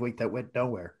under Steve Wheat that went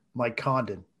nowhere. Mike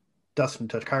Condon, Dustin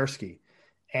Tokarski,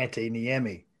 Ante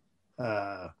Niemi,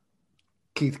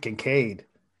 Keith Kincaid.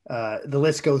 The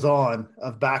list goes on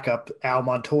of backup Al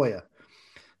Montoya.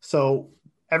 So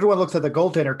everyone looks at the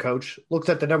goaltender coach, looks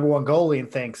at the number one goalie and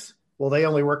thinks, well, they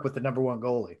only work with the number one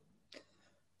goalie.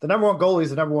 The number one goalie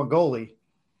is the number one goalie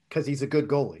because he's a good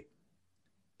goalie.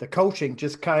 The coaching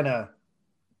just kind of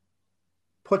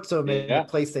puts him in the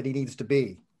place that he needs to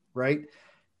be, right?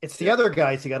 It's the other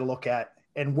guys you got to look at,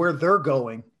 and where they're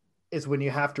going is when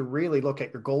you have to really look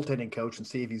at your goaltending coach and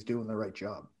see if he's doing the right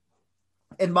job,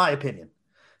 in my opinion,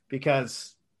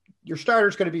 because your starter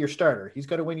is going to be your starter. He's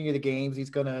going to win you the games. He's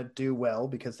going to do well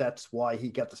because that's why he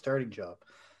got the starting job.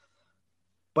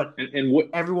 But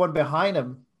everyone behind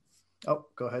him. Oh,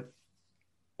 go ahead.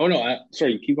 Oh, no.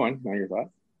 Sorry, keep going. Now your thought.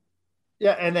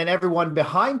 Yeah, and then everyone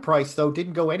behind Price, though,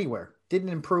 didn't go anywhere. Didn't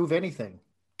improve anything.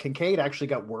 Kincaid actually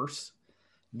got worse.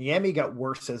 Niemi got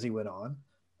worse as he went on.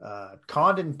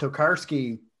 Condon and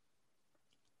Tokarski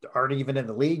aren't even in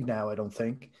the league now, I don't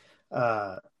think.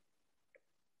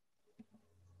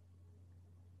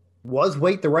 Was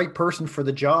Waite the right person for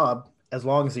the job as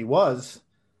long as he was?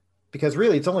 Because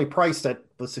really, it's only Price that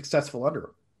was successful under him,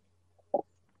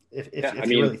 if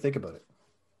you really think about it.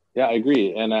 Yeah, I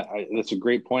agree. And that's a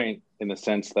great point in the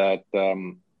sense that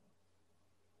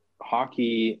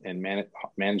hockey and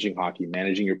managing hockey,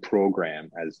 managing your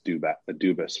program, as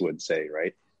Dubas would say,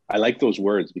 right? I like those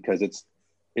words because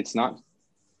it's not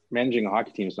managing a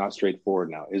hockey team is not straightforward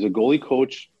now. Is a goalie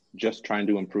coach just trying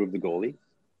to improve the goalie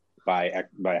by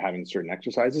having certain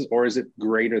exercises, or is it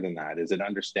greater than that? Is it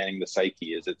understanding the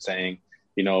psyche? Is it saying,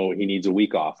 he needs a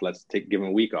week off, let's give him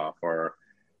a week off, or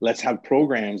let's have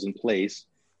programs in place,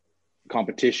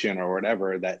 competition or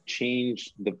whatever, that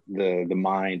change the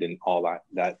mind and all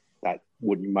that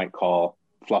what you might call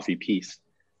fluffy piece.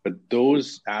 But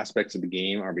those aspects of the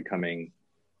game are becoming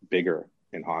bigger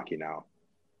in hockey now.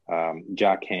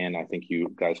 Jack Han, I think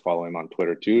you guys follow him on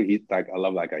Twitter too. I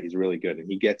love that guy. He's really good, and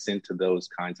he gets into those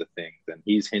kinds of things. And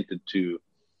he's hinted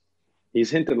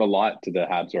a lot to the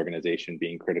Habs organization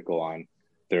being critical on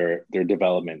their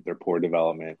development, their poor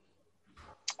development.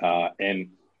 And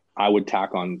I would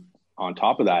tack on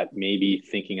top of that, maybe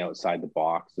thinking outside the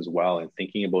box as well, and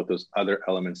thinking about those other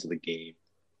elements of the game,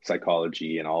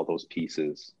 psychology and all those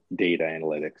pieces, data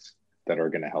analytics that are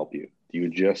going to help you. Do you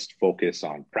just focus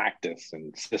on practice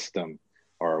and system,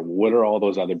 or what are all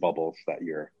those other bubbles that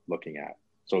you're looking at?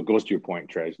 So it goes to your point,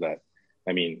 Trej, that,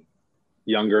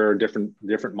 younger,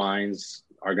 different minds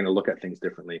are going to look at things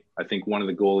differently. I think one of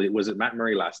the goalie, was it Matt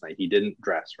Murray last night? He didn't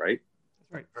dress, right?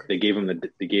 Right. They gave him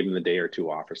the day or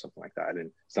two off or something like that.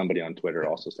 And somebody on Twitter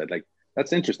also said,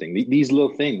 that's interesting. These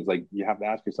little things, you have to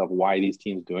ask yourself, why are these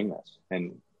teams doing this?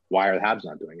 And why are the Habs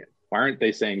not doing it? Why aren't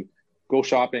they saying, go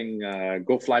shopping,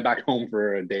 go fly back home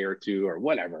for a day or two or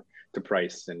whatever to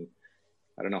Price? And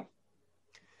I don't know.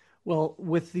 Well,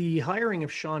 with the hiring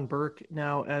of Sean Burke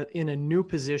now in a new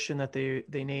position that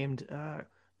they named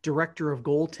director of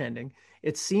goaltending,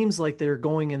 it seems like they're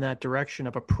going in that direction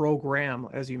of a program,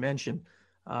 as you mentioned.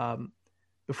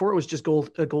 Before it was just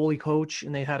a goalie coach,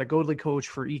 and they had a goalie coach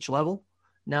for each level.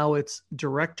 Now it's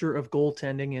director of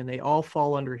goaltending, and they all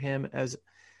fall under him. As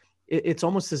it's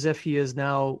almost as if he is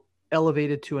now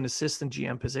elevated to an assistant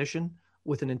GM position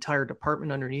with an entire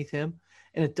department underneath him.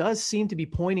 And it does seem to be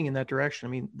pointing in that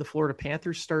direction. The Florida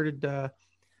Panthers started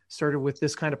with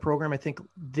this kind of program, I think,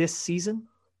 this season,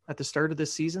 at the start of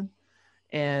this season.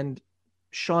 And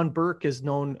Sean Burke is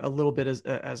known a little bit as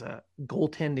a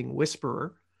goaltending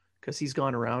whisperer, because he's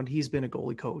gone around. He's been a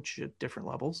goalie coach at different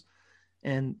levels,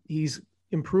 and he's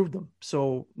improved them.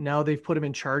 So now they've put him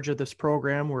in charge of this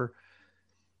program where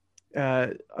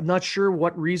I'm not sure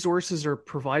what resources are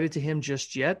provided to him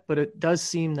just yet, but it does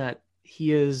seem that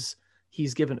he's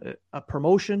given a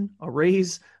promotion, a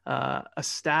raise, a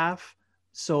staff.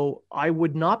 So I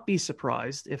would not be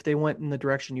surprised if they went in the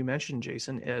direction you mentioned,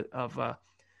 Jason, of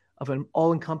an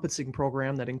all-encompassing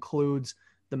program that includes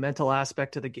the mental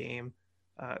aspect of the game,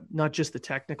 not just the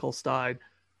technical side,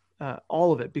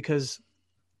 all of it, because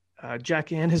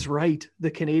Jack Ann is right.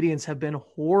 The Canadians have been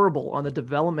horrible on the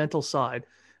developmental side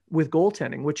with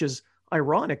goaltending, which is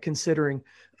ironic considering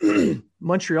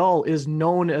Montreal is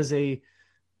known as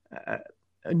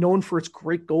known for its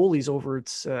great goalies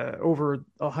over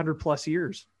 100 plus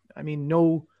years.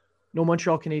 No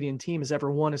Montreal Canadian team has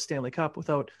ever won a Stanley Cup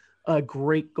without a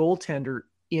great goaltender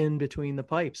in between the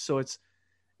pipes. So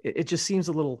it just seems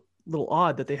a little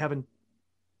odd that they haven't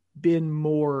been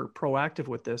more proactive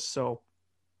with this. So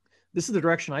this is the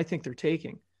direction I think they're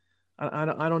taking. I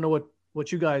don't know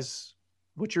what you guys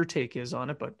what your take is on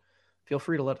it, but feel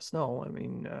free to let us know. I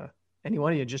mean, any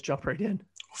one of you, just jump right in.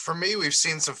 For me, we've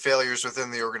seen some failures within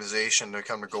the organization to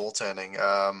come to goaltending.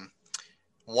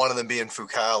 One of them being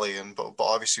Fucali, and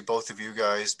obviously both of you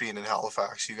guys being in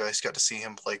Halifax, you guys got to see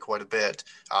him play quite a bit.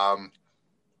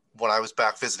 When I was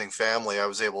back visiting family, I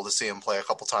was able to see him play a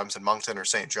couple times in Moncton or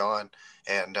St. John,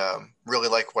 and really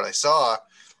like what I saw.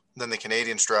 Then the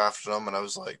Canadians drafted him, and I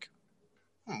was like,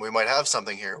 we might have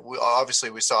something here. We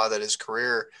saw that his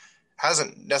career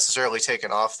hasn't necessarily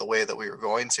taken off the way that we were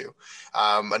going to.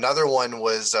 Another one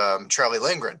was Charlie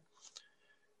Lindgren,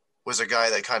 was a guy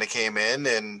that kind of came in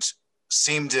and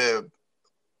seemed to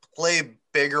play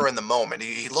bigger in the moment.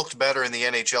 He looked better in the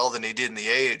NHL than he did in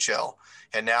the AHL,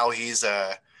 and now he's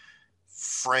a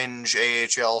fringe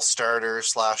AHL starter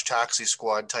 / taxi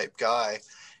squad type guy.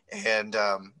 And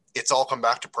it's all come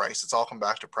back to price.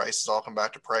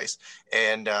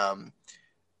 And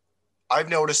I've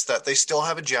noticed that they still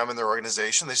have a gem in their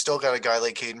organization. They still got a guy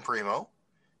like Caden Primo,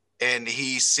 and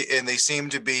they seem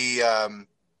to be. I'm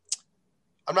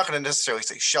not going to necessarily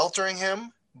say sheltering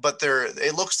him, but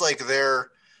it looks like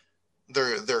they're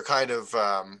kind of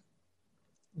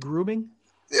grooming.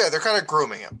 Yeah, they're kind of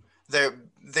grooming him.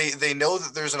 They know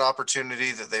that there's an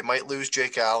opportunity that they might lose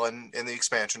Jake Allen in the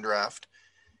expansion draft.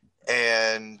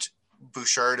 And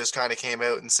Bouchard has kind of came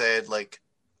out and said, like,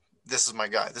 this is my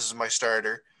guy. This is my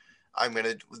starter. I'm going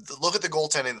to look at the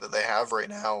goaltending that they have right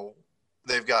now.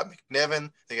 They've got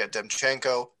McNiven, they got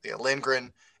Demchenko, they got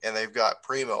Lindgren, and they've got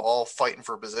Primo all fighting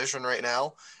for a position right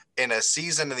now in a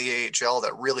season in the AHL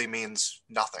that really means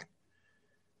nothing.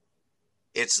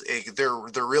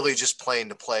 They're really just playing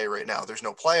to play right now. There's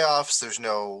no playoffs. There's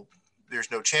no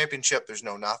championship. There's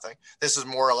no nothing. This is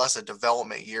more or less a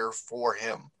development year for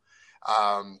him.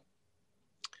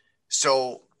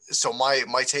 So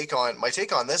my take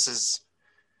on this is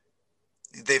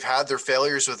they've had their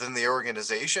failures within the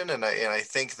organization, and I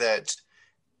think that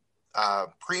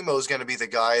Primo is going to be the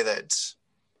guy that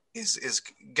is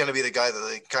going to be the guy that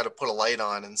they kind of put a light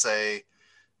on and say,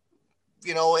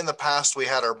 you know, in the past we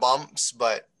had our bumps,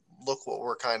 but look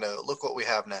what we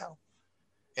have now,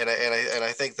 and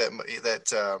I think that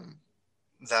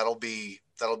that'll be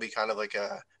kind of like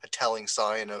a telling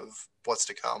sign of what's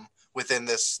to come within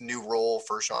this new role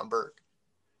for Sean Burke.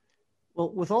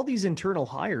 Well, with all these internal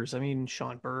hires, I mean,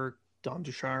 Sean Burke, Dom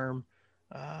Ducharme,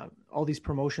 all these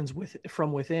promotions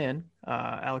from within,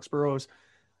 Alex Burrows.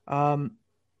 I'm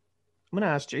going to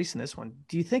ask Jason this one.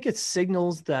 Do you think it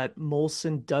signals that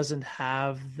Molson doesn't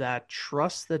have that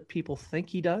trust that people think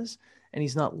he does, and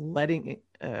he's not letting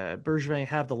Bergevin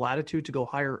have the latitude to go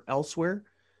hire elsewhere?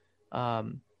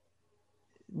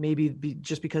 Maybe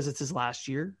just because it's his last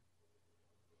year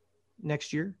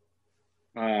next year?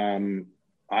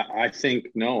 I think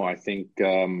no. I think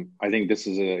this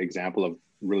is an example of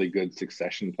really good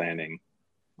succession planning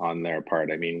on their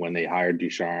part. I mean, when they hired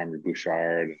Ducharme,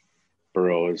 Bouchard,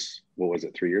 Burrows, what was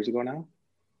it, 3 years ago now?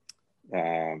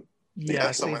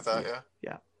 Yeah, something like that.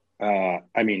 Yeah.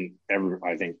 I mean,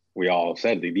 I think we all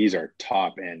said these are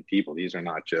top end people. These are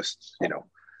not just,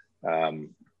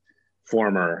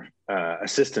 former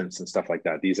assistants and stuff like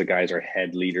that. These guys are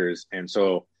head leaders. And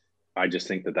so I just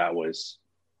think that was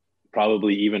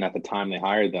probably, even at the time they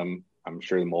hired them, I'm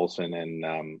sure Molson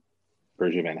and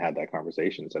Bergevin had that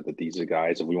conversation, said that these are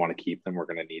guys, if we want to keep them, we're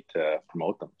going to need to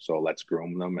promote them. So let's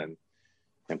groom them and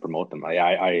promote them.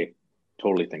 I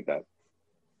totally think that.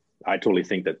 I totally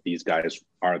think that these guys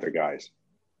are their guys.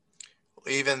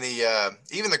 Even the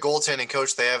goaltending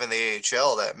coach they have in the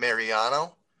AHL, that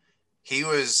Mariano, he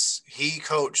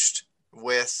coached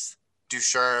with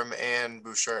Ducharme and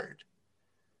Bouchard.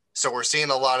 So we're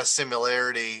seeing a lot of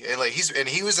similarity, and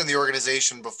he was in the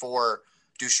organization before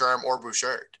Ducharme or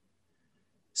Bouchard.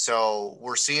 So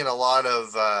we're seeing a lot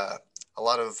of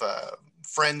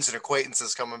friends and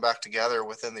acquaintances coming back together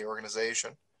within the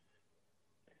organization.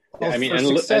 Well, I mean,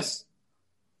 success.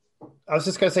 I was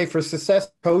just going to say, for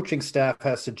success, coaching staff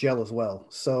has to gel as well.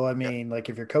 So, I mean, like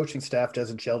if your coaching staff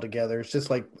doesn't gel together, it's just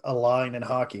like a line in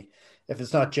hockey. If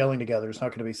it's not gelling together, it's not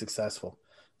going to be successful.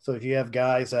 So if you have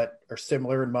guys that are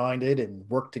similar in minded and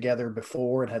worked together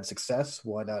before and had success,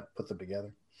 why not put them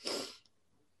together?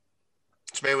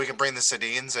 So maybe we can bring the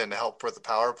Sedins in to help with the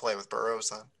power play with Burrows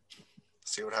then.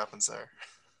 See what happens there.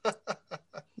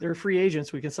 They're free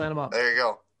agents. We can sign them up. There you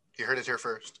go. You heard it here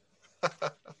first.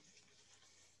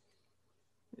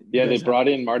 Yeah, they brought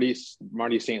in Marty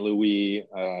St. Louis,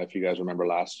 if you guys remember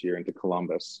last year, into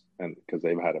Columbus, and because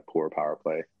they've had a poor power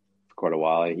play for quite a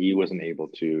while. He wasn't able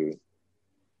to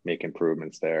make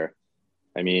improvements there.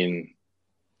 I mean,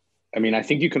 I mean, I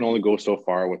think you can only go so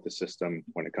far with the system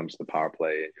when it comes to the power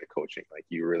play and coaching. Like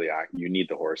you need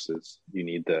the horses, you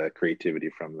need the creativity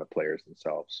from the players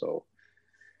themselves. So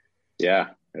yeah,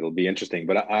 it'll be interesting.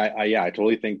 But I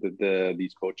totally think that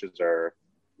these coaches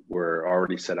were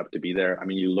already set up to be there. I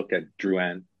mean, you look at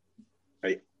Drouin.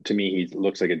 To me, he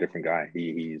looks like a different guy.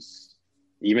 He's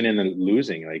even in the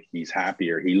losing, like he's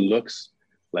happier. He looks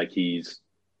like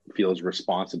feels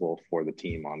responsible for the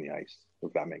team on the ice,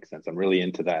 if that makes sense. I'm really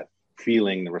into that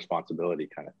feeling the responsibility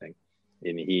kind of thing.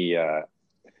 And he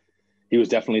was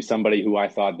definitely somebody who I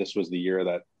thought this was the year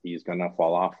that he's going to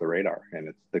fall off the radar. And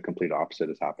it's the complete opposite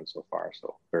has happened so far.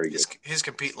 So very good. His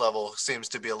compete level seems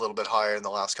to be a little bit higher in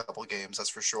the last couple of games. That's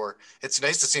for sure. It's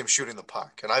nice to see him shooting the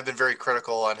puck. And I've been very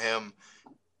critical on him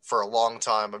for a long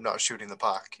time of not shooting the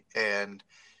puck, and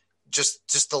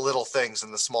just the little things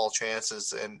and the small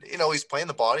chances. And, he's playing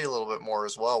the body a little bit more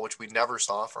as well, which we never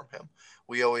saw from him.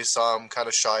 We always saw him kind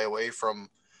of shy away from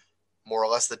more or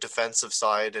less the defensive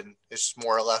side. And it's just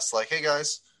more or less like, hey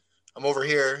guys, I'm over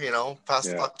here, pass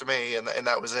the puck to me. And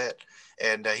that was it.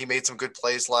 And he made some good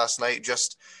plays last night,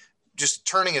 just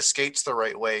turning his skates the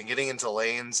right way and getting into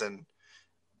lanes. And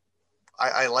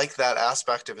I like that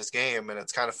aspect of his game. And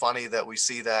it's kind of funny that we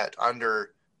see that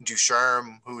under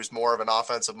Ducharme, who is more of an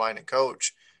offensive minded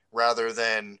coach rather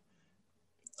than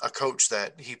a coach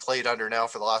that he played under now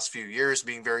for the last few years,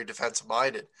 being very defensive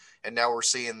minded. And now we're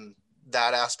seeing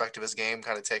that aspect of his game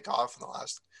kind of take off in the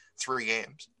last 3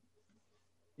 games.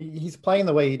 He's playing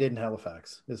the way he did in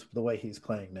Halifax is the way he's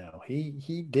playing now.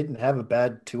 He didn't have a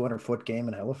bad 200-foot game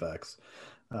in Halifax.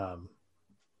 No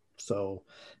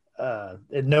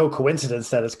coincidence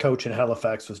that his coach in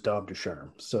Halifax was Dom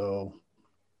Ducharme. So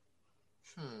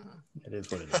it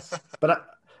is what it is. But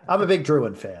I'm a big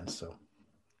Drouin fan, so.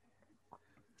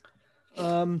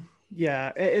 Yeah,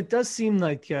 it does seem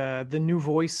like the new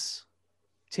voice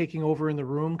taking over in the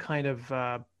room kind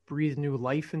of breathed new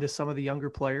life into some of the younger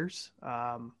players.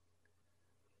 And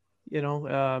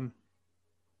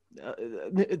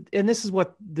this is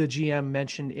what the GM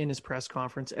mentioned in his press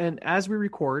conference. And as we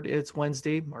record, it's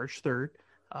Wednesday, March 3rd.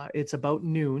 It's about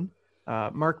noon.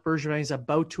 Marc Bergevin is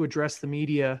about to address the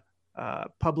media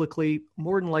publicly,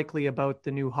 more than likely about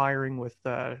the new hiring with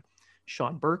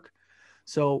Sean Burke.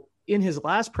 So in his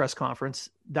last press conference,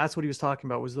 that's what he was talking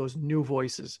about, was those new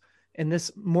voices. And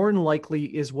this more than likely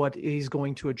is what he's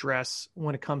going to address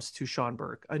when it comes to Sean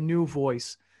Burke, a new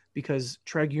voice, because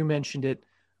Treg, you mentioned it.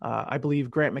 I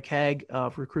believe Grant McCagg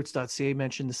of recruits.ca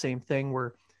mentioned the same thing,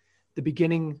 where the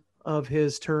beginning of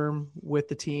his term with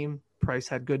the team, Price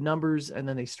had good numbers and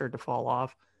then they start to fall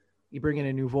off. You bring in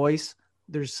a new voice.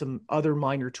 There's some other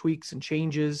minor tweaks and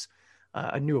changes,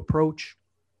 a new approach,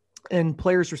 and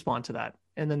players respond to that.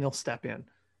 And then they'll step in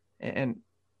and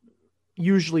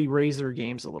usually raise their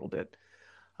games a little bit.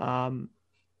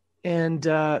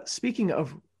 Speaking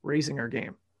of raising our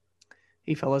game,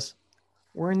 hey fellas,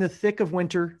 we're in the thick of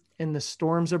winter and the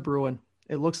storms are brewing.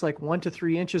 It looks like 1 to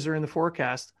 3 inches are in the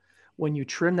forecast when you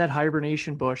trim that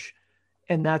hibernation bush,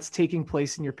 and that's taking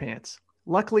place in your pants.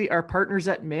 Luckily, our partners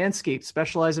at Manscaped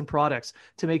specialize in products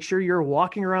to make sure you're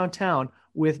walking around town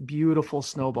with beautiful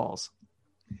snowballs.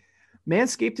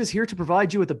 Manscaped is here to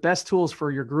provide you with the best tools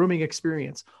for your grooming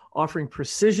experience, offering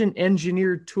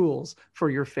precision-engineered tools for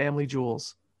your family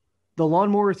jewels. The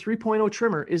Lawnmower 3.0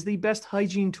 trimmer is the best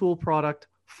hygiene tool product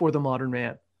for the modern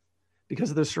man. Because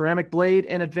of the ceramic blade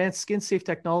and advanced skin-safe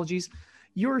technologies,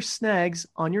 your snags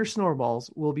on your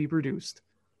snowballs will be reduced.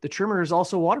 The trimmer is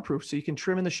also waterproof, so you can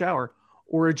trim in the shower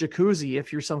or a jacuzzi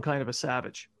if you're some kind of a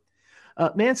savage.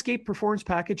 Manscaped Performance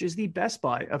Package is the best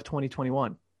buy of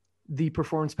 2021. The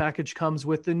Performance Package comes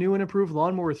with the new and improved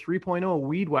Lawnmower 3.0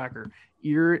 Weed Whacker,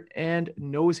 ear and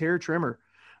nose hair trimmer,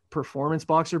 performance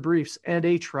boxer briefs, and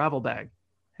a travel bag.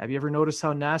 Have you ever noticed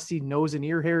how nasty nose and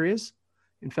ear hair is?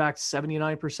 In fact,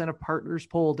 79% of partners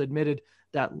polled admitted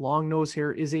that long nose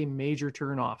hair is a major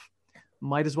turnoff.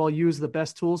 Might as well use the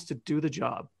best tools to do the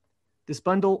job. This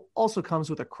bundle also comes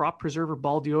with a Crop Preserver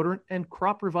Ball Deodorant and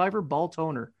Crop Reviver Ball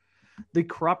Toner. The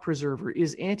Crop Preserver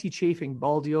is anti-chafing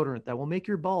ball deodorant that will make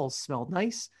your balls smell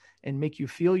nice and make you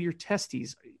feel your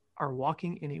testes are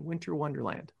walking in a winter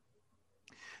wonderland.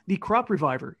 The Crop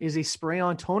Reviver is a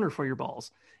spray-on toner for your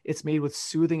balls. It's made with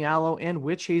soothing aloe and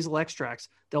witch hazel extracts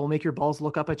that will make your balls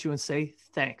look up at you and say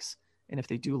thanks. And if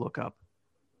they do look up,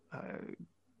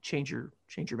 change your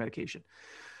medication.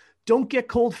 Don't get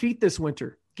cold feet this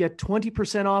winter. Get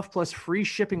 20% off plus free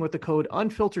shipping with the code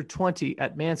unfiltered20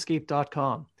 at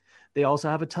manscaped.com. They also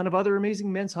have a ton of other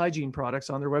amazing men's hygiene products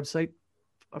on their website,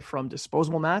 from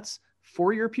disposable mats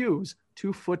for your pubes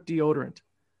to foot deodorant.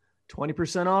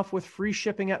 20% off with free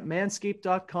shipping at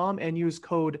manscaped.com and use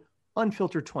code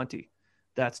unfiltered20.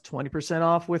 That's 20%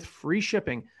 off with free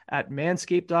shipping at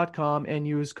manscaped.com and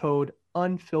use code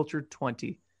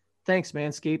unfiltered20. Thanks,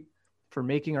 Manscaped, for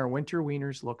making our winter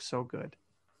wieners look so good.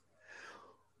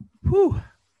 Whew.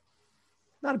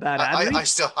 Not a bad ad read.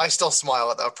 I still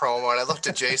smile at that promo, and I looked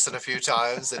at Jason a few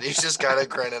times, and he's just got a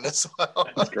grinning as well.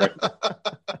 That's great.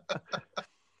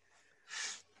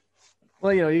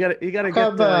 Well, you gotta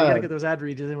get those ad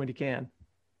reads in when you can.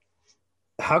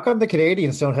 How come the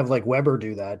Canadians don't have like Weber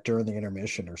do that during the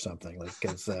intermission or something? Like,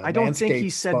 because I don't think he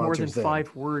said more than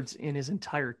 5 words in his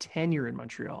entire tenure in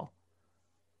Montreal.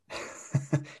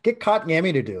 Get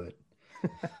Kotkaniemi to do it.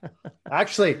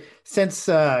 Actually, since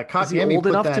Kotkaniemi old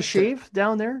enough to shave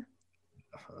down there,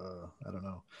 I don't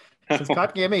know. Since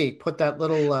Kotkaniemi put that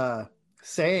little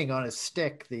saying on his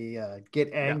stick, the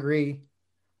 "get angry,"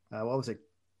 what was it?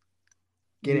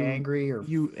 Get angry or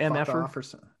you MFer or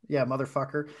something. Yeah,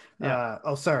 motherfucker. Yeah.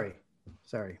 Sorry,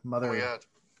 mother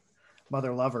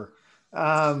lover.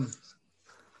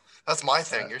 That's my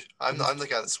thing. I'm the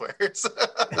guy that swears.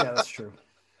 Yeah, that's true.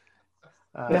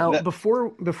 Now,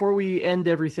 before we end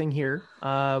everything here,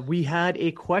 we had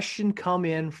a question come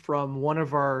in from one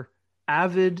of our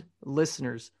avid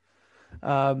listeners.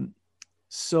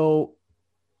 So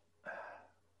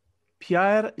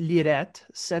Pierre Lirette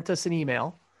sent us an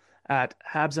email at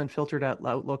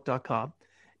habsunfiltered@outlook.com,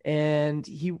 and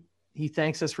he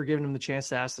thanks us for giving him the chance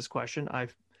to ask this question. I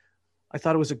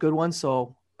thought it was a good one,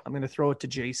 so I'm going to throw it to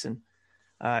Jason.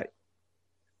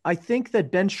 I think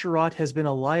that Ben Sherratt has been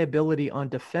a liability on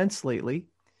defense lately.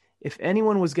 If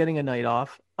anyone was getting a night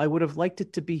off, I would have liked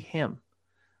it to be him.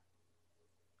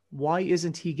 Why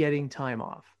isn't he getting time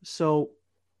off? So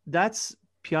that's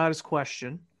Pierre's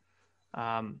question.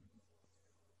 I'm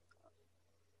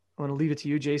going to leave it to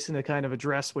you, Jason, to kind of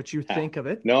address what you think of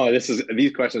it. No,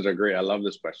 these questions are great. I love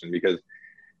this question because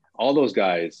all those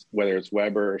guys, whether it's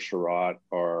Weber, Sherratt,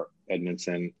 or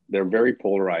Edmundson, they're very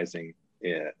polarizing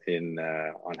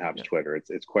on Habs Twitter.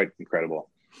 It's quite incredible.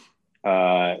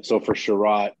 So for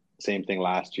Sherratt, same thing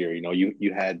last year.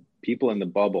 You had people in the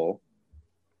bubble,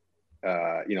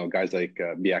 guys like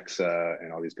Bieksa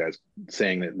and all these guys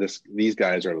saying that these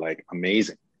guys are like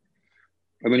amazing.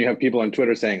 And then you have people on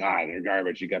Twitter saying, they're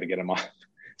garbage. You got to get them off.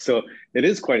 So it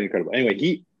is quite incredible.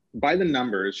 Anyway, by the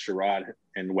numbers, Sherratt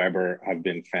and Weber have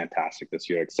been fantastic this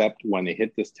year, except when they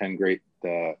hit this 10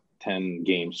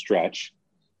 game stretch,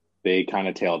 they kind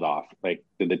of tailed off. Like,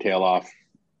 did they tail off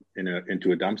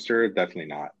into a dumpster? Definitely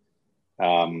not.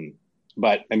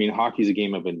 But I mean, hockey's a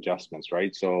game of adjustments,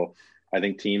 right? So I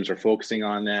think teams are focusing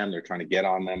on them. They're trying to get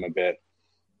on them a bit.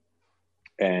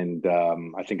 And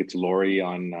I think it's Laurie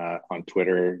on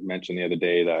Twitter mentioned the other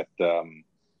day that,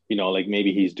 like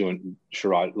maybe he's doing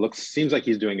Sherratt seems like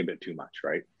he's doing a bit too much,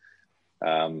 right?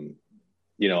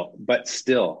 But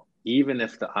still, even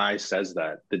if the eye says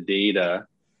that, the data,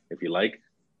 if you like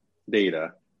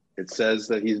data, it says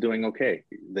that he's doing okay.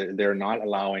 They're not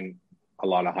allowing a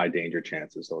lot of high danger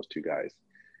chances, those two guys.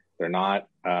 They're not,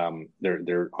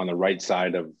 they're on the right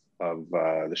side of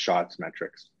the shots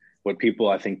metrics. What people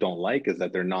I think don't like is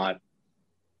that they're not,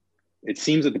 it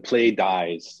seems that the play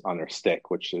dies on their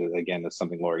stick, which again, is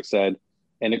something Laurie said,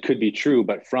 and it could be true,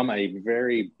 but from a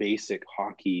very basic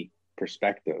hockey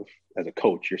perspective, as a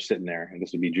coach, you're sitting there, and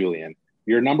this would be Julian,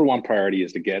 your number one priority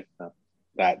is to get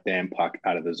that damn puck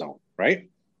out of the zone, right?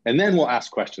 And then we'll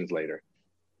ask questions later.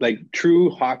 Like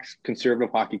true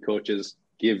conservative hockey coaches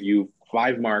give you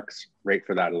 5 marks right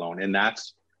for that alone. And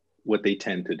that's what they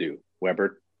tend to do.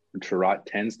 Weber Sherratt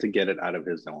tends to get it out of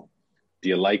his zone. Do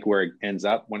you like where it ends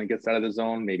up when it gets out of the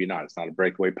zone? Maybe not. It's not a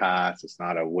breakaway pass. It's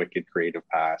not a wicked creative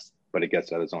pass, but it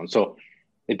gets out of the zone. So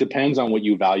it depends on what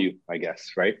you value, I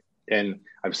guess, right? And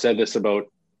I've said this about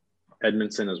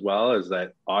Edmundson as well, is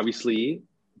that obviously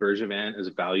Bergevin is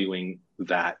valuing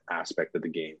that aspect of the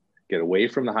game. Get away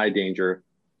from the high danger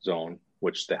zone,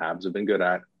 which the Habs have been good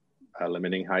at,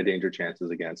 limiting high danger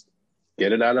chances against.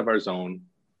 Get it out of our zone,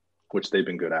 which they've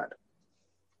been good at.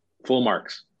 Full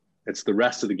marks. It's the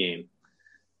rest of the game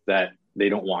that they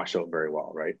don't wash out very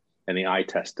well, right? And the eye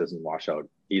test doesn't wash out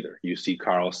either. You see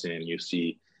Carlson, you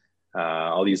see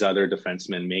all these other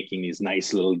defensemen making these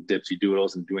nice little dipsy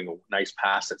doodles and doing a nice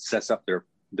pass that sets up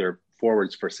their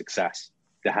forwards for success.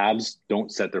 The Habs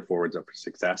don't set their forwards up for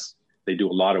success. They do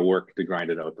a lot of work to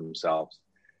grind it out themselves.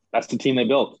 That's the team they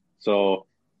built. So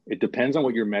it depends on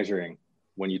what you're measuring.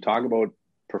 When you talk about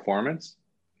performance,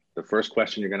 the first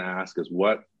question you're going to ask is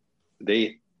what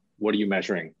are you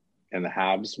measuring? And the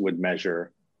Habs would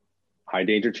measure high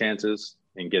danger chances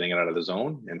and getting it out of the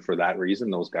zone. And for that reason,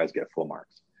 those guys get full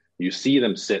marks. You see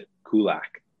them sit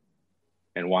Kulak.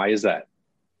 And why is that?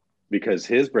 Because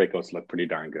his breakouts look pretty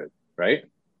darn good. right?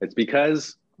 It's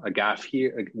because a gaff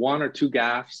here, one or two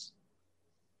gaffes,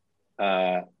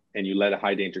 and you let a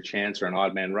high danger chance or an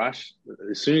odd man rush.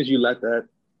 As soon as you let that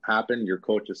happen, your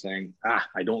coach is saying,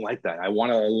 I don't like that. I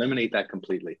want to eliminate that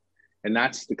completely. And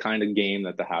that's the kind of game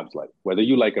that the Habs like. Whether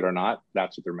you like it or not,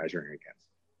 that's what they're measuring against.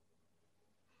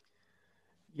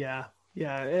 Yeah.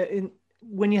 And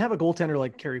when you have a goaltender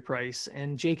like Carey Price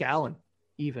and Jake Allen,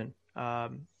 even,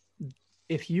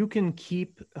 if you can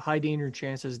keep high danger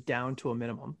chances down to a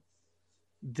minimum,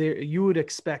 you would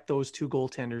expect those two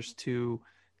goaltenders to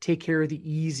take care of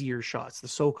the easier shots, the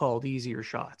so-called easier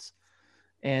shots.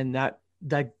 And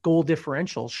that goal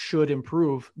differential should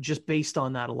improve just based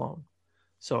on that alone.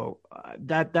 So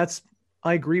that's,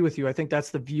 I agree with you. I think that's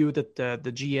the view that the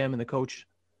GM and the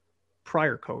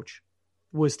prior coach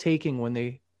was taking when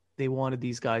they wanted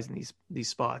these guys in these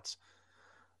spots.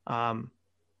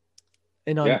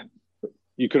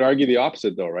 You could argue the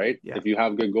opposite though, right? Yeah. If you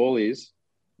have good goalies,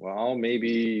 well, maybe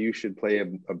you should play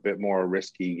a bit more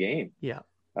risky game. Yeah.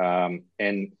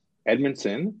 And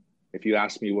Edmondson, if you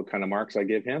ask me what kind of marks I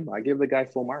give him, I give the guy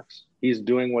full marks. He's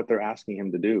doing what they're asking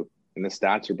him to do, and the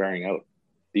stats are bearing out.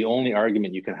 The only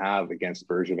argument you can have against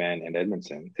Bergevin and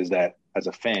Edmondson is that as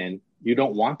a fan, you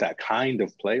don't want that kind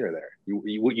of player there.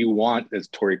 What you want is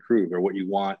Torrey Krug, or what you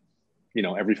want,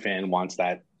 every fan wants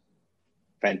that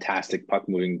fantastic puck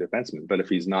moving defenseman. But if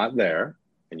he's not there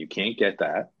and you can't get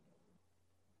that,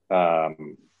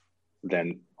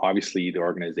 then obviously the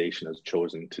organization has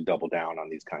chosen to double down on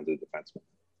these kinds of defensemen.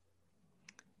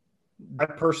 I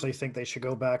personally think they should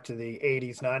go back to the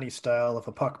 80s, 90s style of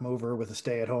a puck mover with a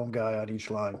stay-at-home guy on each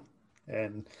line.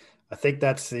 And I think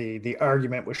that's the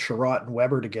argument with Sherratt and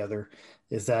Weber together,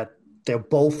 is that they'll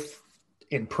both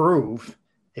improve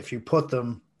if you put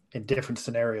them in different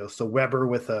scenarios. So Weber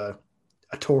with a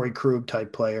Torrey Krug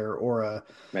type player, or a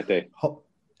Mete.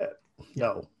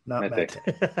 No, not Mete.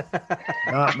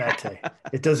 Not Mete.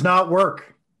 It does not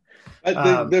work.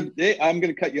 I'm going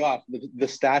to cut you off. The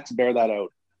stats bear that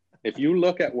out. If you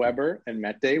look at Weber and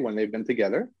Mete when they've been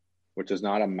together, which is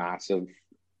not a massive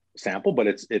sample, but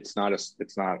it's not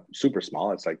super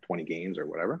small. It's like 20 games or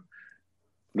whatever.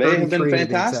 They have been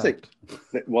fantastic.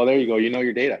 Well, there you go. You know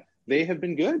your data. They have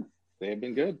been good.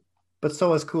 But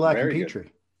so is Kulak and Petrie.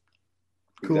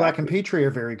 Good. Kulak Exactly. and Petrie are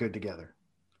very good together.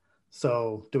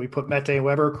 So do we put Mete and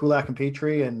Weber, Kulak and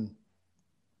Petrie, and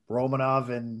Romanov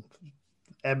and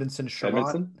Edmondson,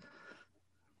 Sherratt?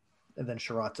 And then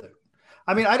Sherratt's out.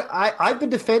 I mean, I've been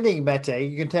defending Mete.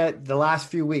 You can tell the last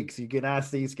few weeks. You can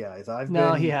ask these guys.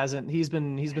 He hasn't. He's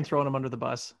been throwing him under the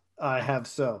bus. I have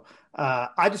so.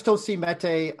 I just don't see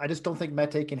Mete. I just don't think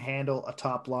Mete can handle a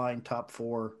top line, top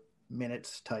 4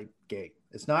 minutes type game.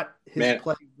 It's not his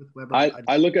play with Weber.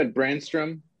 I look at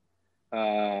Brandstrom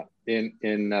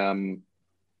in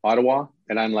Ottawa,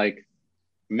 and I'm like,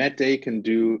 Mete can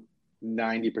do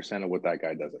 90% of what that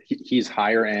guy does. He's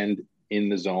higher end in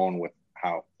the zone with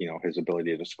how, his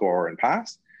ability to score and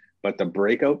pass, but the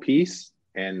breakout piece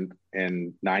and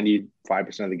 95%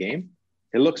 of the game,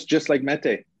 it looks just like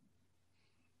Mete.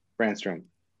 Brandstrom.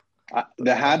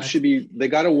 The Habs they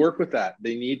got to work with that.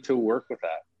 They need to work with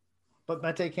that. But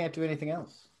Mete can't do anything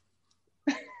else.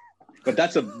 But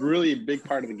that's a really big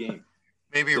part of the game.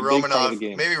 Maybe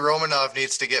Romanov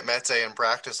needs to get Mete in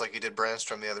practice like he did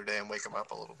Brandstrom the other day and wake him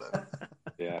up a little bit.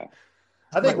 Yeah.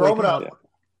 I think Romanov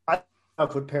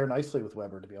would pair nicely with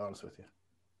Weber, to be honest with you.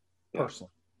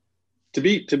 Personally. To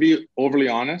be overly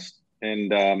honest,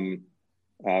 and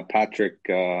Patrick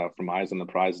from Eyes on the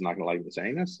Prize is not going to like me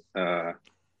saying this.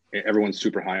 Everyone's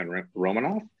super high on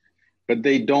Romanov, but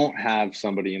they don't have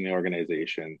somebody in the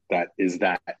organization that is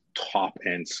that top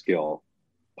end skill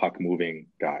puck moving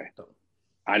guy.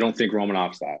 I don't think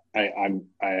Romanov's that. I don't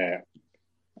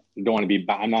want to be.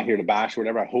 I'm not here to bash or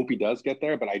whatever. I hope he does get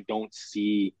there, but I don't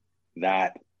see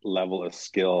that level of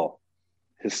skill.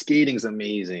 His skating's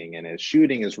amazing, and his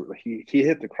shooting is. He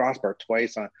hit the crossbar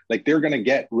twice on. Like, they're going to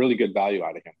get really good value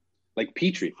out of him. Like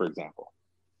Petrie, for example.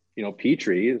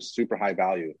 Petrie is super high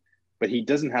value, but he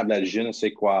doesn't have that je ne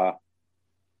sais quoi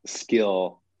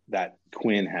skill that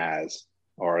Quinn has,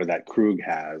 or that Krug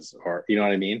has, or you know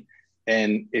what I mean.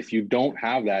 And if you don't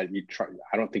have that,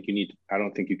 I don't think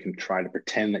you can try to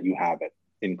pretend that you have it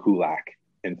in Kulak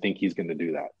and think he's going to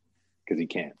do that, because he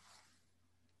can't.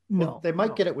 No, they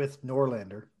might get it with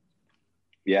Norlander.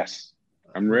 Yes,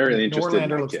 I'm rarely interested.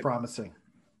 Norlander looks promising.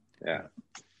 Yeah,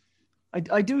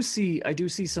 I do see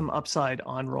some upside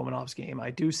on Romanov's game.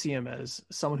 I do see him as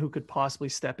someone who could possibly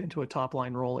step into a top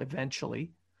line role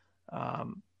eventually.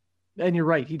 And you're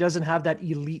right, he doesn't have that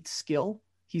elite skill.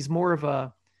 He's more of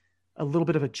a little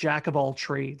bit of a jack of all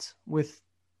trades with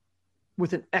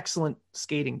with an excellent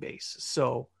skating base.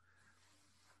 So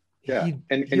yeah,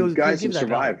 and guys have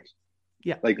survived.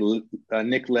 Yeah, like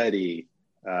Nick Leddy,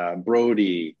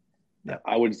 Brody. Yeah.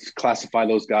 I would classify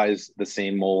those guys the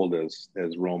same mold as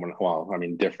Roman. Well, I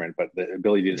mean, different, but the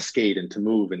ability to skate and to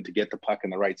move and to get the puck in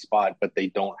the right spot, but they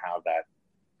don't have that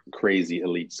crazy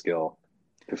elite skill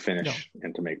to finish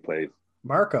and to make plays.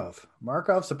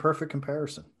 Markov's a perfect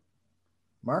comparison.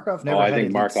 Markov never had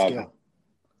elite skill.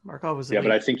 Markov was elite.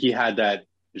 But I think he had that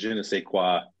je ne sais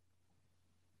quoi,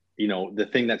 the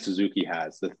thing that Suzuki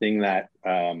has, the thing that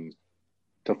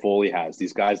Toffoli has,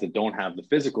 these guys that don't have the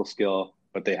physical skill,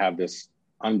 but they have this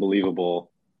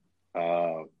unbelievable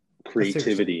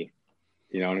creativity.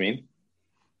 You know what I mean?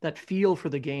 That feel for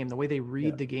the game, the way they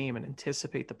read the game and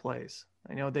anticipate the plays.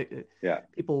 I know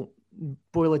people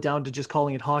boil it down to just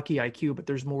calling it hockey IQ, but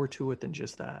there's more to it than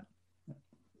just that.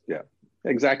 Yeah,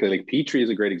 exactly. Like Petrie is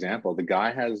a great example. The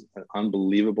guy has an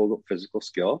unbelievable physical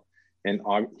skill, and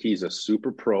he's a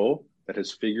super pro that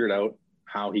has figured out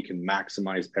how he can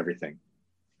maximize everything.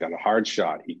 He's got a hard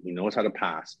shot. He knows how to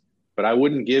pass. But I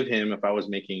wouldn't give him, if I was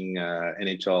making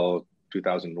NHL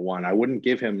 2001, I wouldn't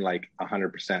give him like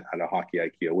 100% at a hockey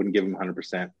IQ. I wouldn't give him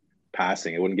 100%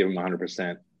 passing. I wouldn't give him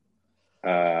 100%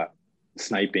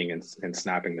 sniping and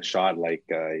snapping the shot like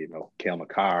Cale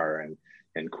Makar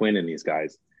and Quinn and these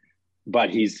guys. But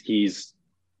he's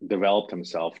developed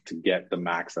himself to get the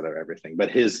max out of everything.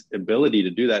 But his ability to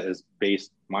do that is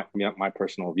based, my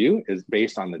personal view, is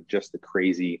based on just the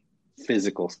crazy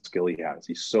physical skill he has.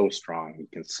 He's so strong. He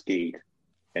can skate,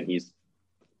 and he's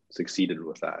succeeded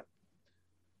with that.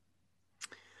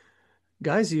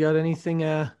 Guys, you got anything?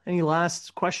 Any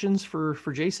last questions for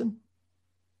Jason?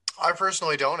 I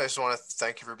personally don't. I just want to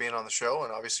thank you for being on the show,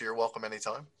 and obviously you're welcome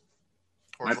anytime.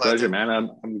 My pleasure, man.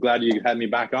 I'm glad you had me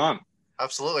back on.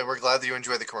 Absolutely. We're glad that you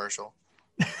enjoyed the commercial.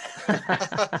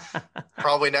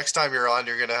 Probably next time you're on,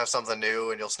 you're going to have something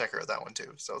new, and you'll snicker at that one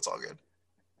too. So it's all good.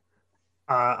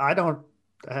 I don't.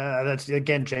 That's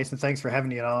again, Jason. Thanks for having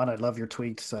me on. I love your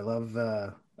tweets. I love.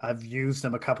 I've used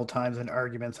them a couple times in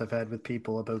arguments I've had with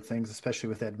people about things, especially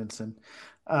with Edmondson.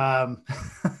 And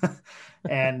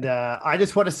I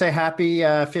just want to say happy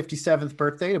 57th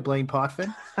birthday to Blaine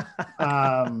Potvin.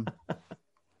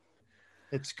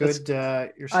 It's good.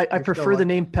 I prefer the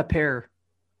name Pepper.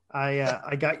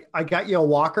 I got you a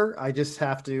walker. I just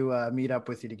have to meet up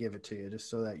with you to give it to you, just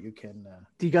so that you can.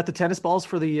 Do you got the tennis balls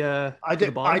for the? I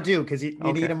do, because you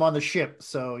need them on the ship.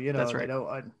 So that's right.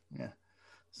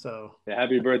 So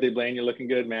happy birthday, Blaine! You're looking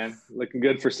good, man. Looking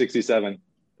good for 67.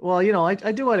 Well,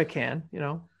 I do what I can.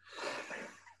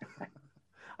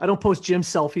 I don't post gym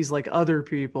selfies like other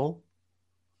people,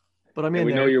 but I'm in there.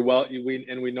 We know you're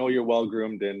we know you're well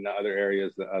groomed in other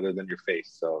areas other than your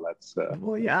face. So that's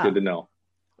good to know.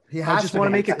 I just want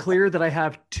to make it clear that I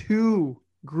have 2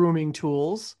 grooming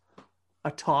tools,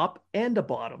 a top and a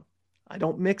bottom. I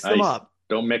don't mix them up.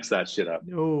 Don't mix that shit up.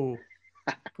 No.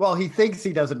 Well, he thinks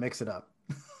he doesn't mix it up.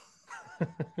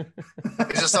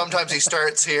 It's just sometimes he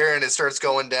starts here and it starts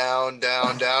going down.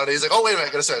 He's like, oh, wait a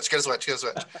minute, gotta switch.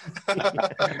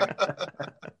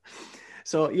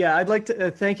 So yeah, I'd like to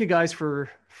thank you guys for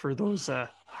those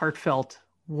heartfelt,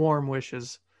 warm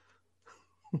wishes.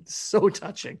 So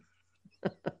touching.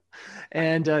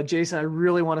 And Jason, I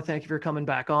really want to thank you for coming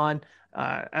back on.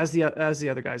 As the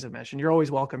other guys have mentioned, you're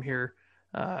always welcome here.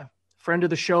 Friend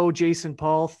of the show, Jason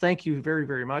Paul, thank you very,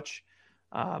 very much.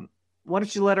 Why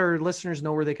don't you let our listeners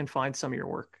know where they can find some of your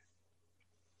work?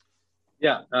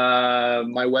 Yeah,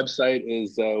 my website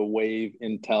is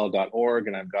waveintel.org,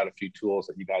 and I've got a few tools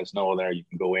that you guys know there. You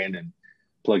can go in and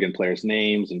plug in players'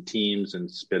 names and teams and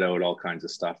spit out all kinds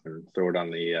of stuff and throw it on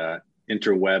the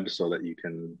interweb so that you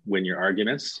can win your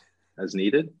arguments as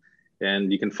needed.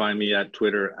 And you can find me at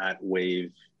Twitter at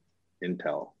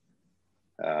waveintel.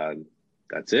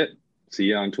 That's it. See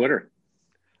you on Twitter.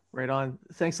 Right on.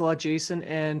 Thanks a lot, Jason.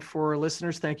 And for our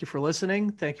listeners, thank you for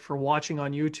listening. Thank you for watching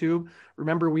on YouTube.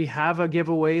 Remember, we have a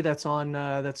giveaway that's going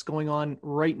on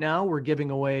right now. We're giving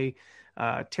away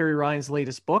Terry Ryan's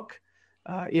latest book.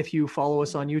 If you follow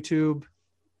us on YouTube,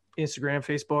 Instagram,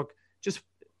 Facebook, just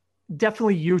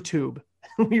definitely YouTube.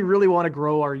 We really want to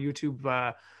grow our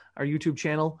YouTube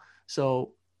channel.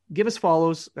 So give us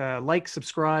follows, like,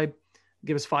 subscribe,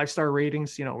 give us 5-star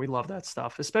ratings. We love that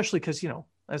stuff, especially because,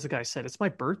 as the guy said, it's my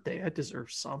birthday. I deserve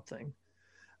something.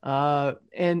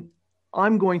 And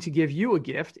I'm going to give you a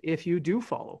gift if you do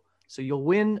follow. So you'll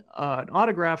win an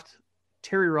autographed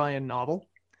Terry Ryan novel.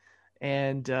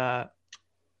 And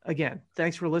again,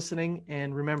 thanks for listening.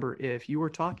 And remember, if you were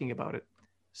talking about it,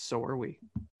 so are we.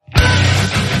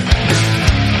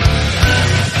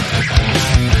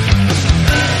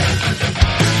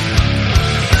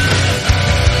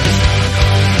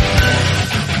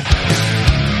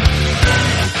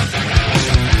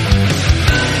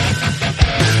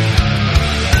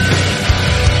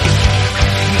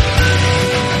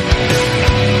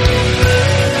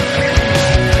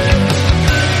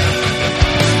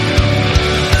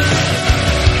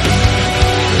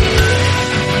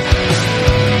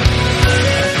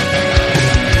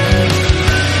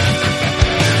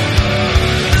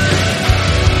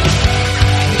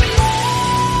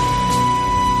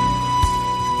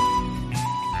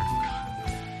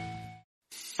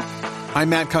 I'm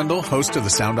Matt Kundle, host of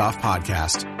the Sound Off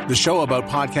Podcast, the show about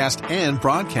podcast and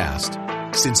broadcast.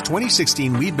 Since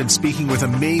 2016, we've been speaking with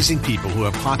amazing people who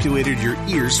have populated your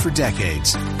ears for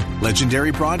decades.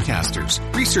 Legendary broadcasters,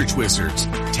 research wizards,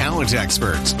 talent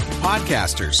experts,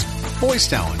 podcasters, voice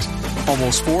talent.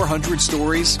 Almost 400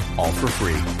 stories, all for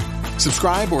free.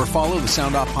 Subscribe or follow the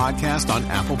Sound Off Podcast on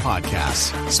Apple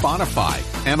Podcasts, Spotify,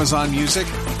 Amazon Music,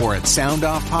 or at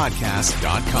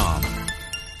soundoffpodcast.com.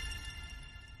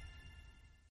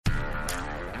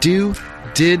 Do,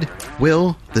 Did,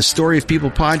 Will, the Story of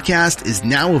People podcast is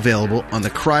now available on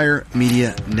the Crier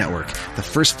Media Network. The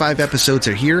first 5 episodes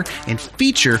are here and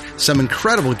feature some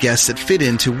incredible guests that fit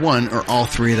into one or all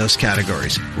 3 of those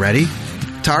categories. Ready?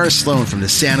 Tara Sloan from the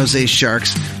San Jose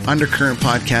Sharks Undercurrent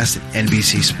podcast at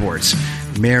NBC Sports.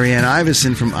 Marianne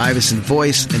Iveson from Iveson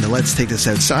Voice and the Let's Take This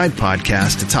Outside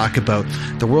podcast to talk about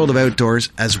the world of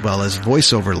outdoors as well as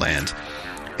voiceover land.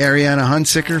 Ariana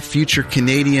Hunsicker, future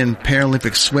Canadian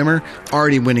Paralympic swimmer,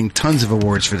 already winning tons of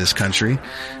awards for this country.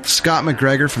 Scott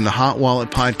McGregor from the Hot Wallet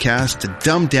podcast to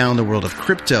dumb down the world of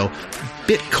crypto,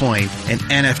 Bitcoin, and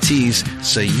NFTs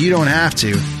so you don't have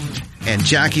to. And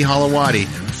Jackie Holowati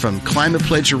from Climate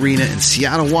Pledge Arena in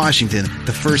Seattle, Washington,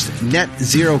 the first net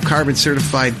zero carbon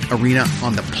certified arena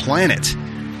on the planet.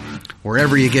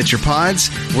 Wherever you get your pods,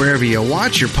 wherever you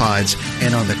watch your pods,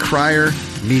 and on the Crier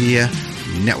Media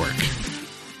Network.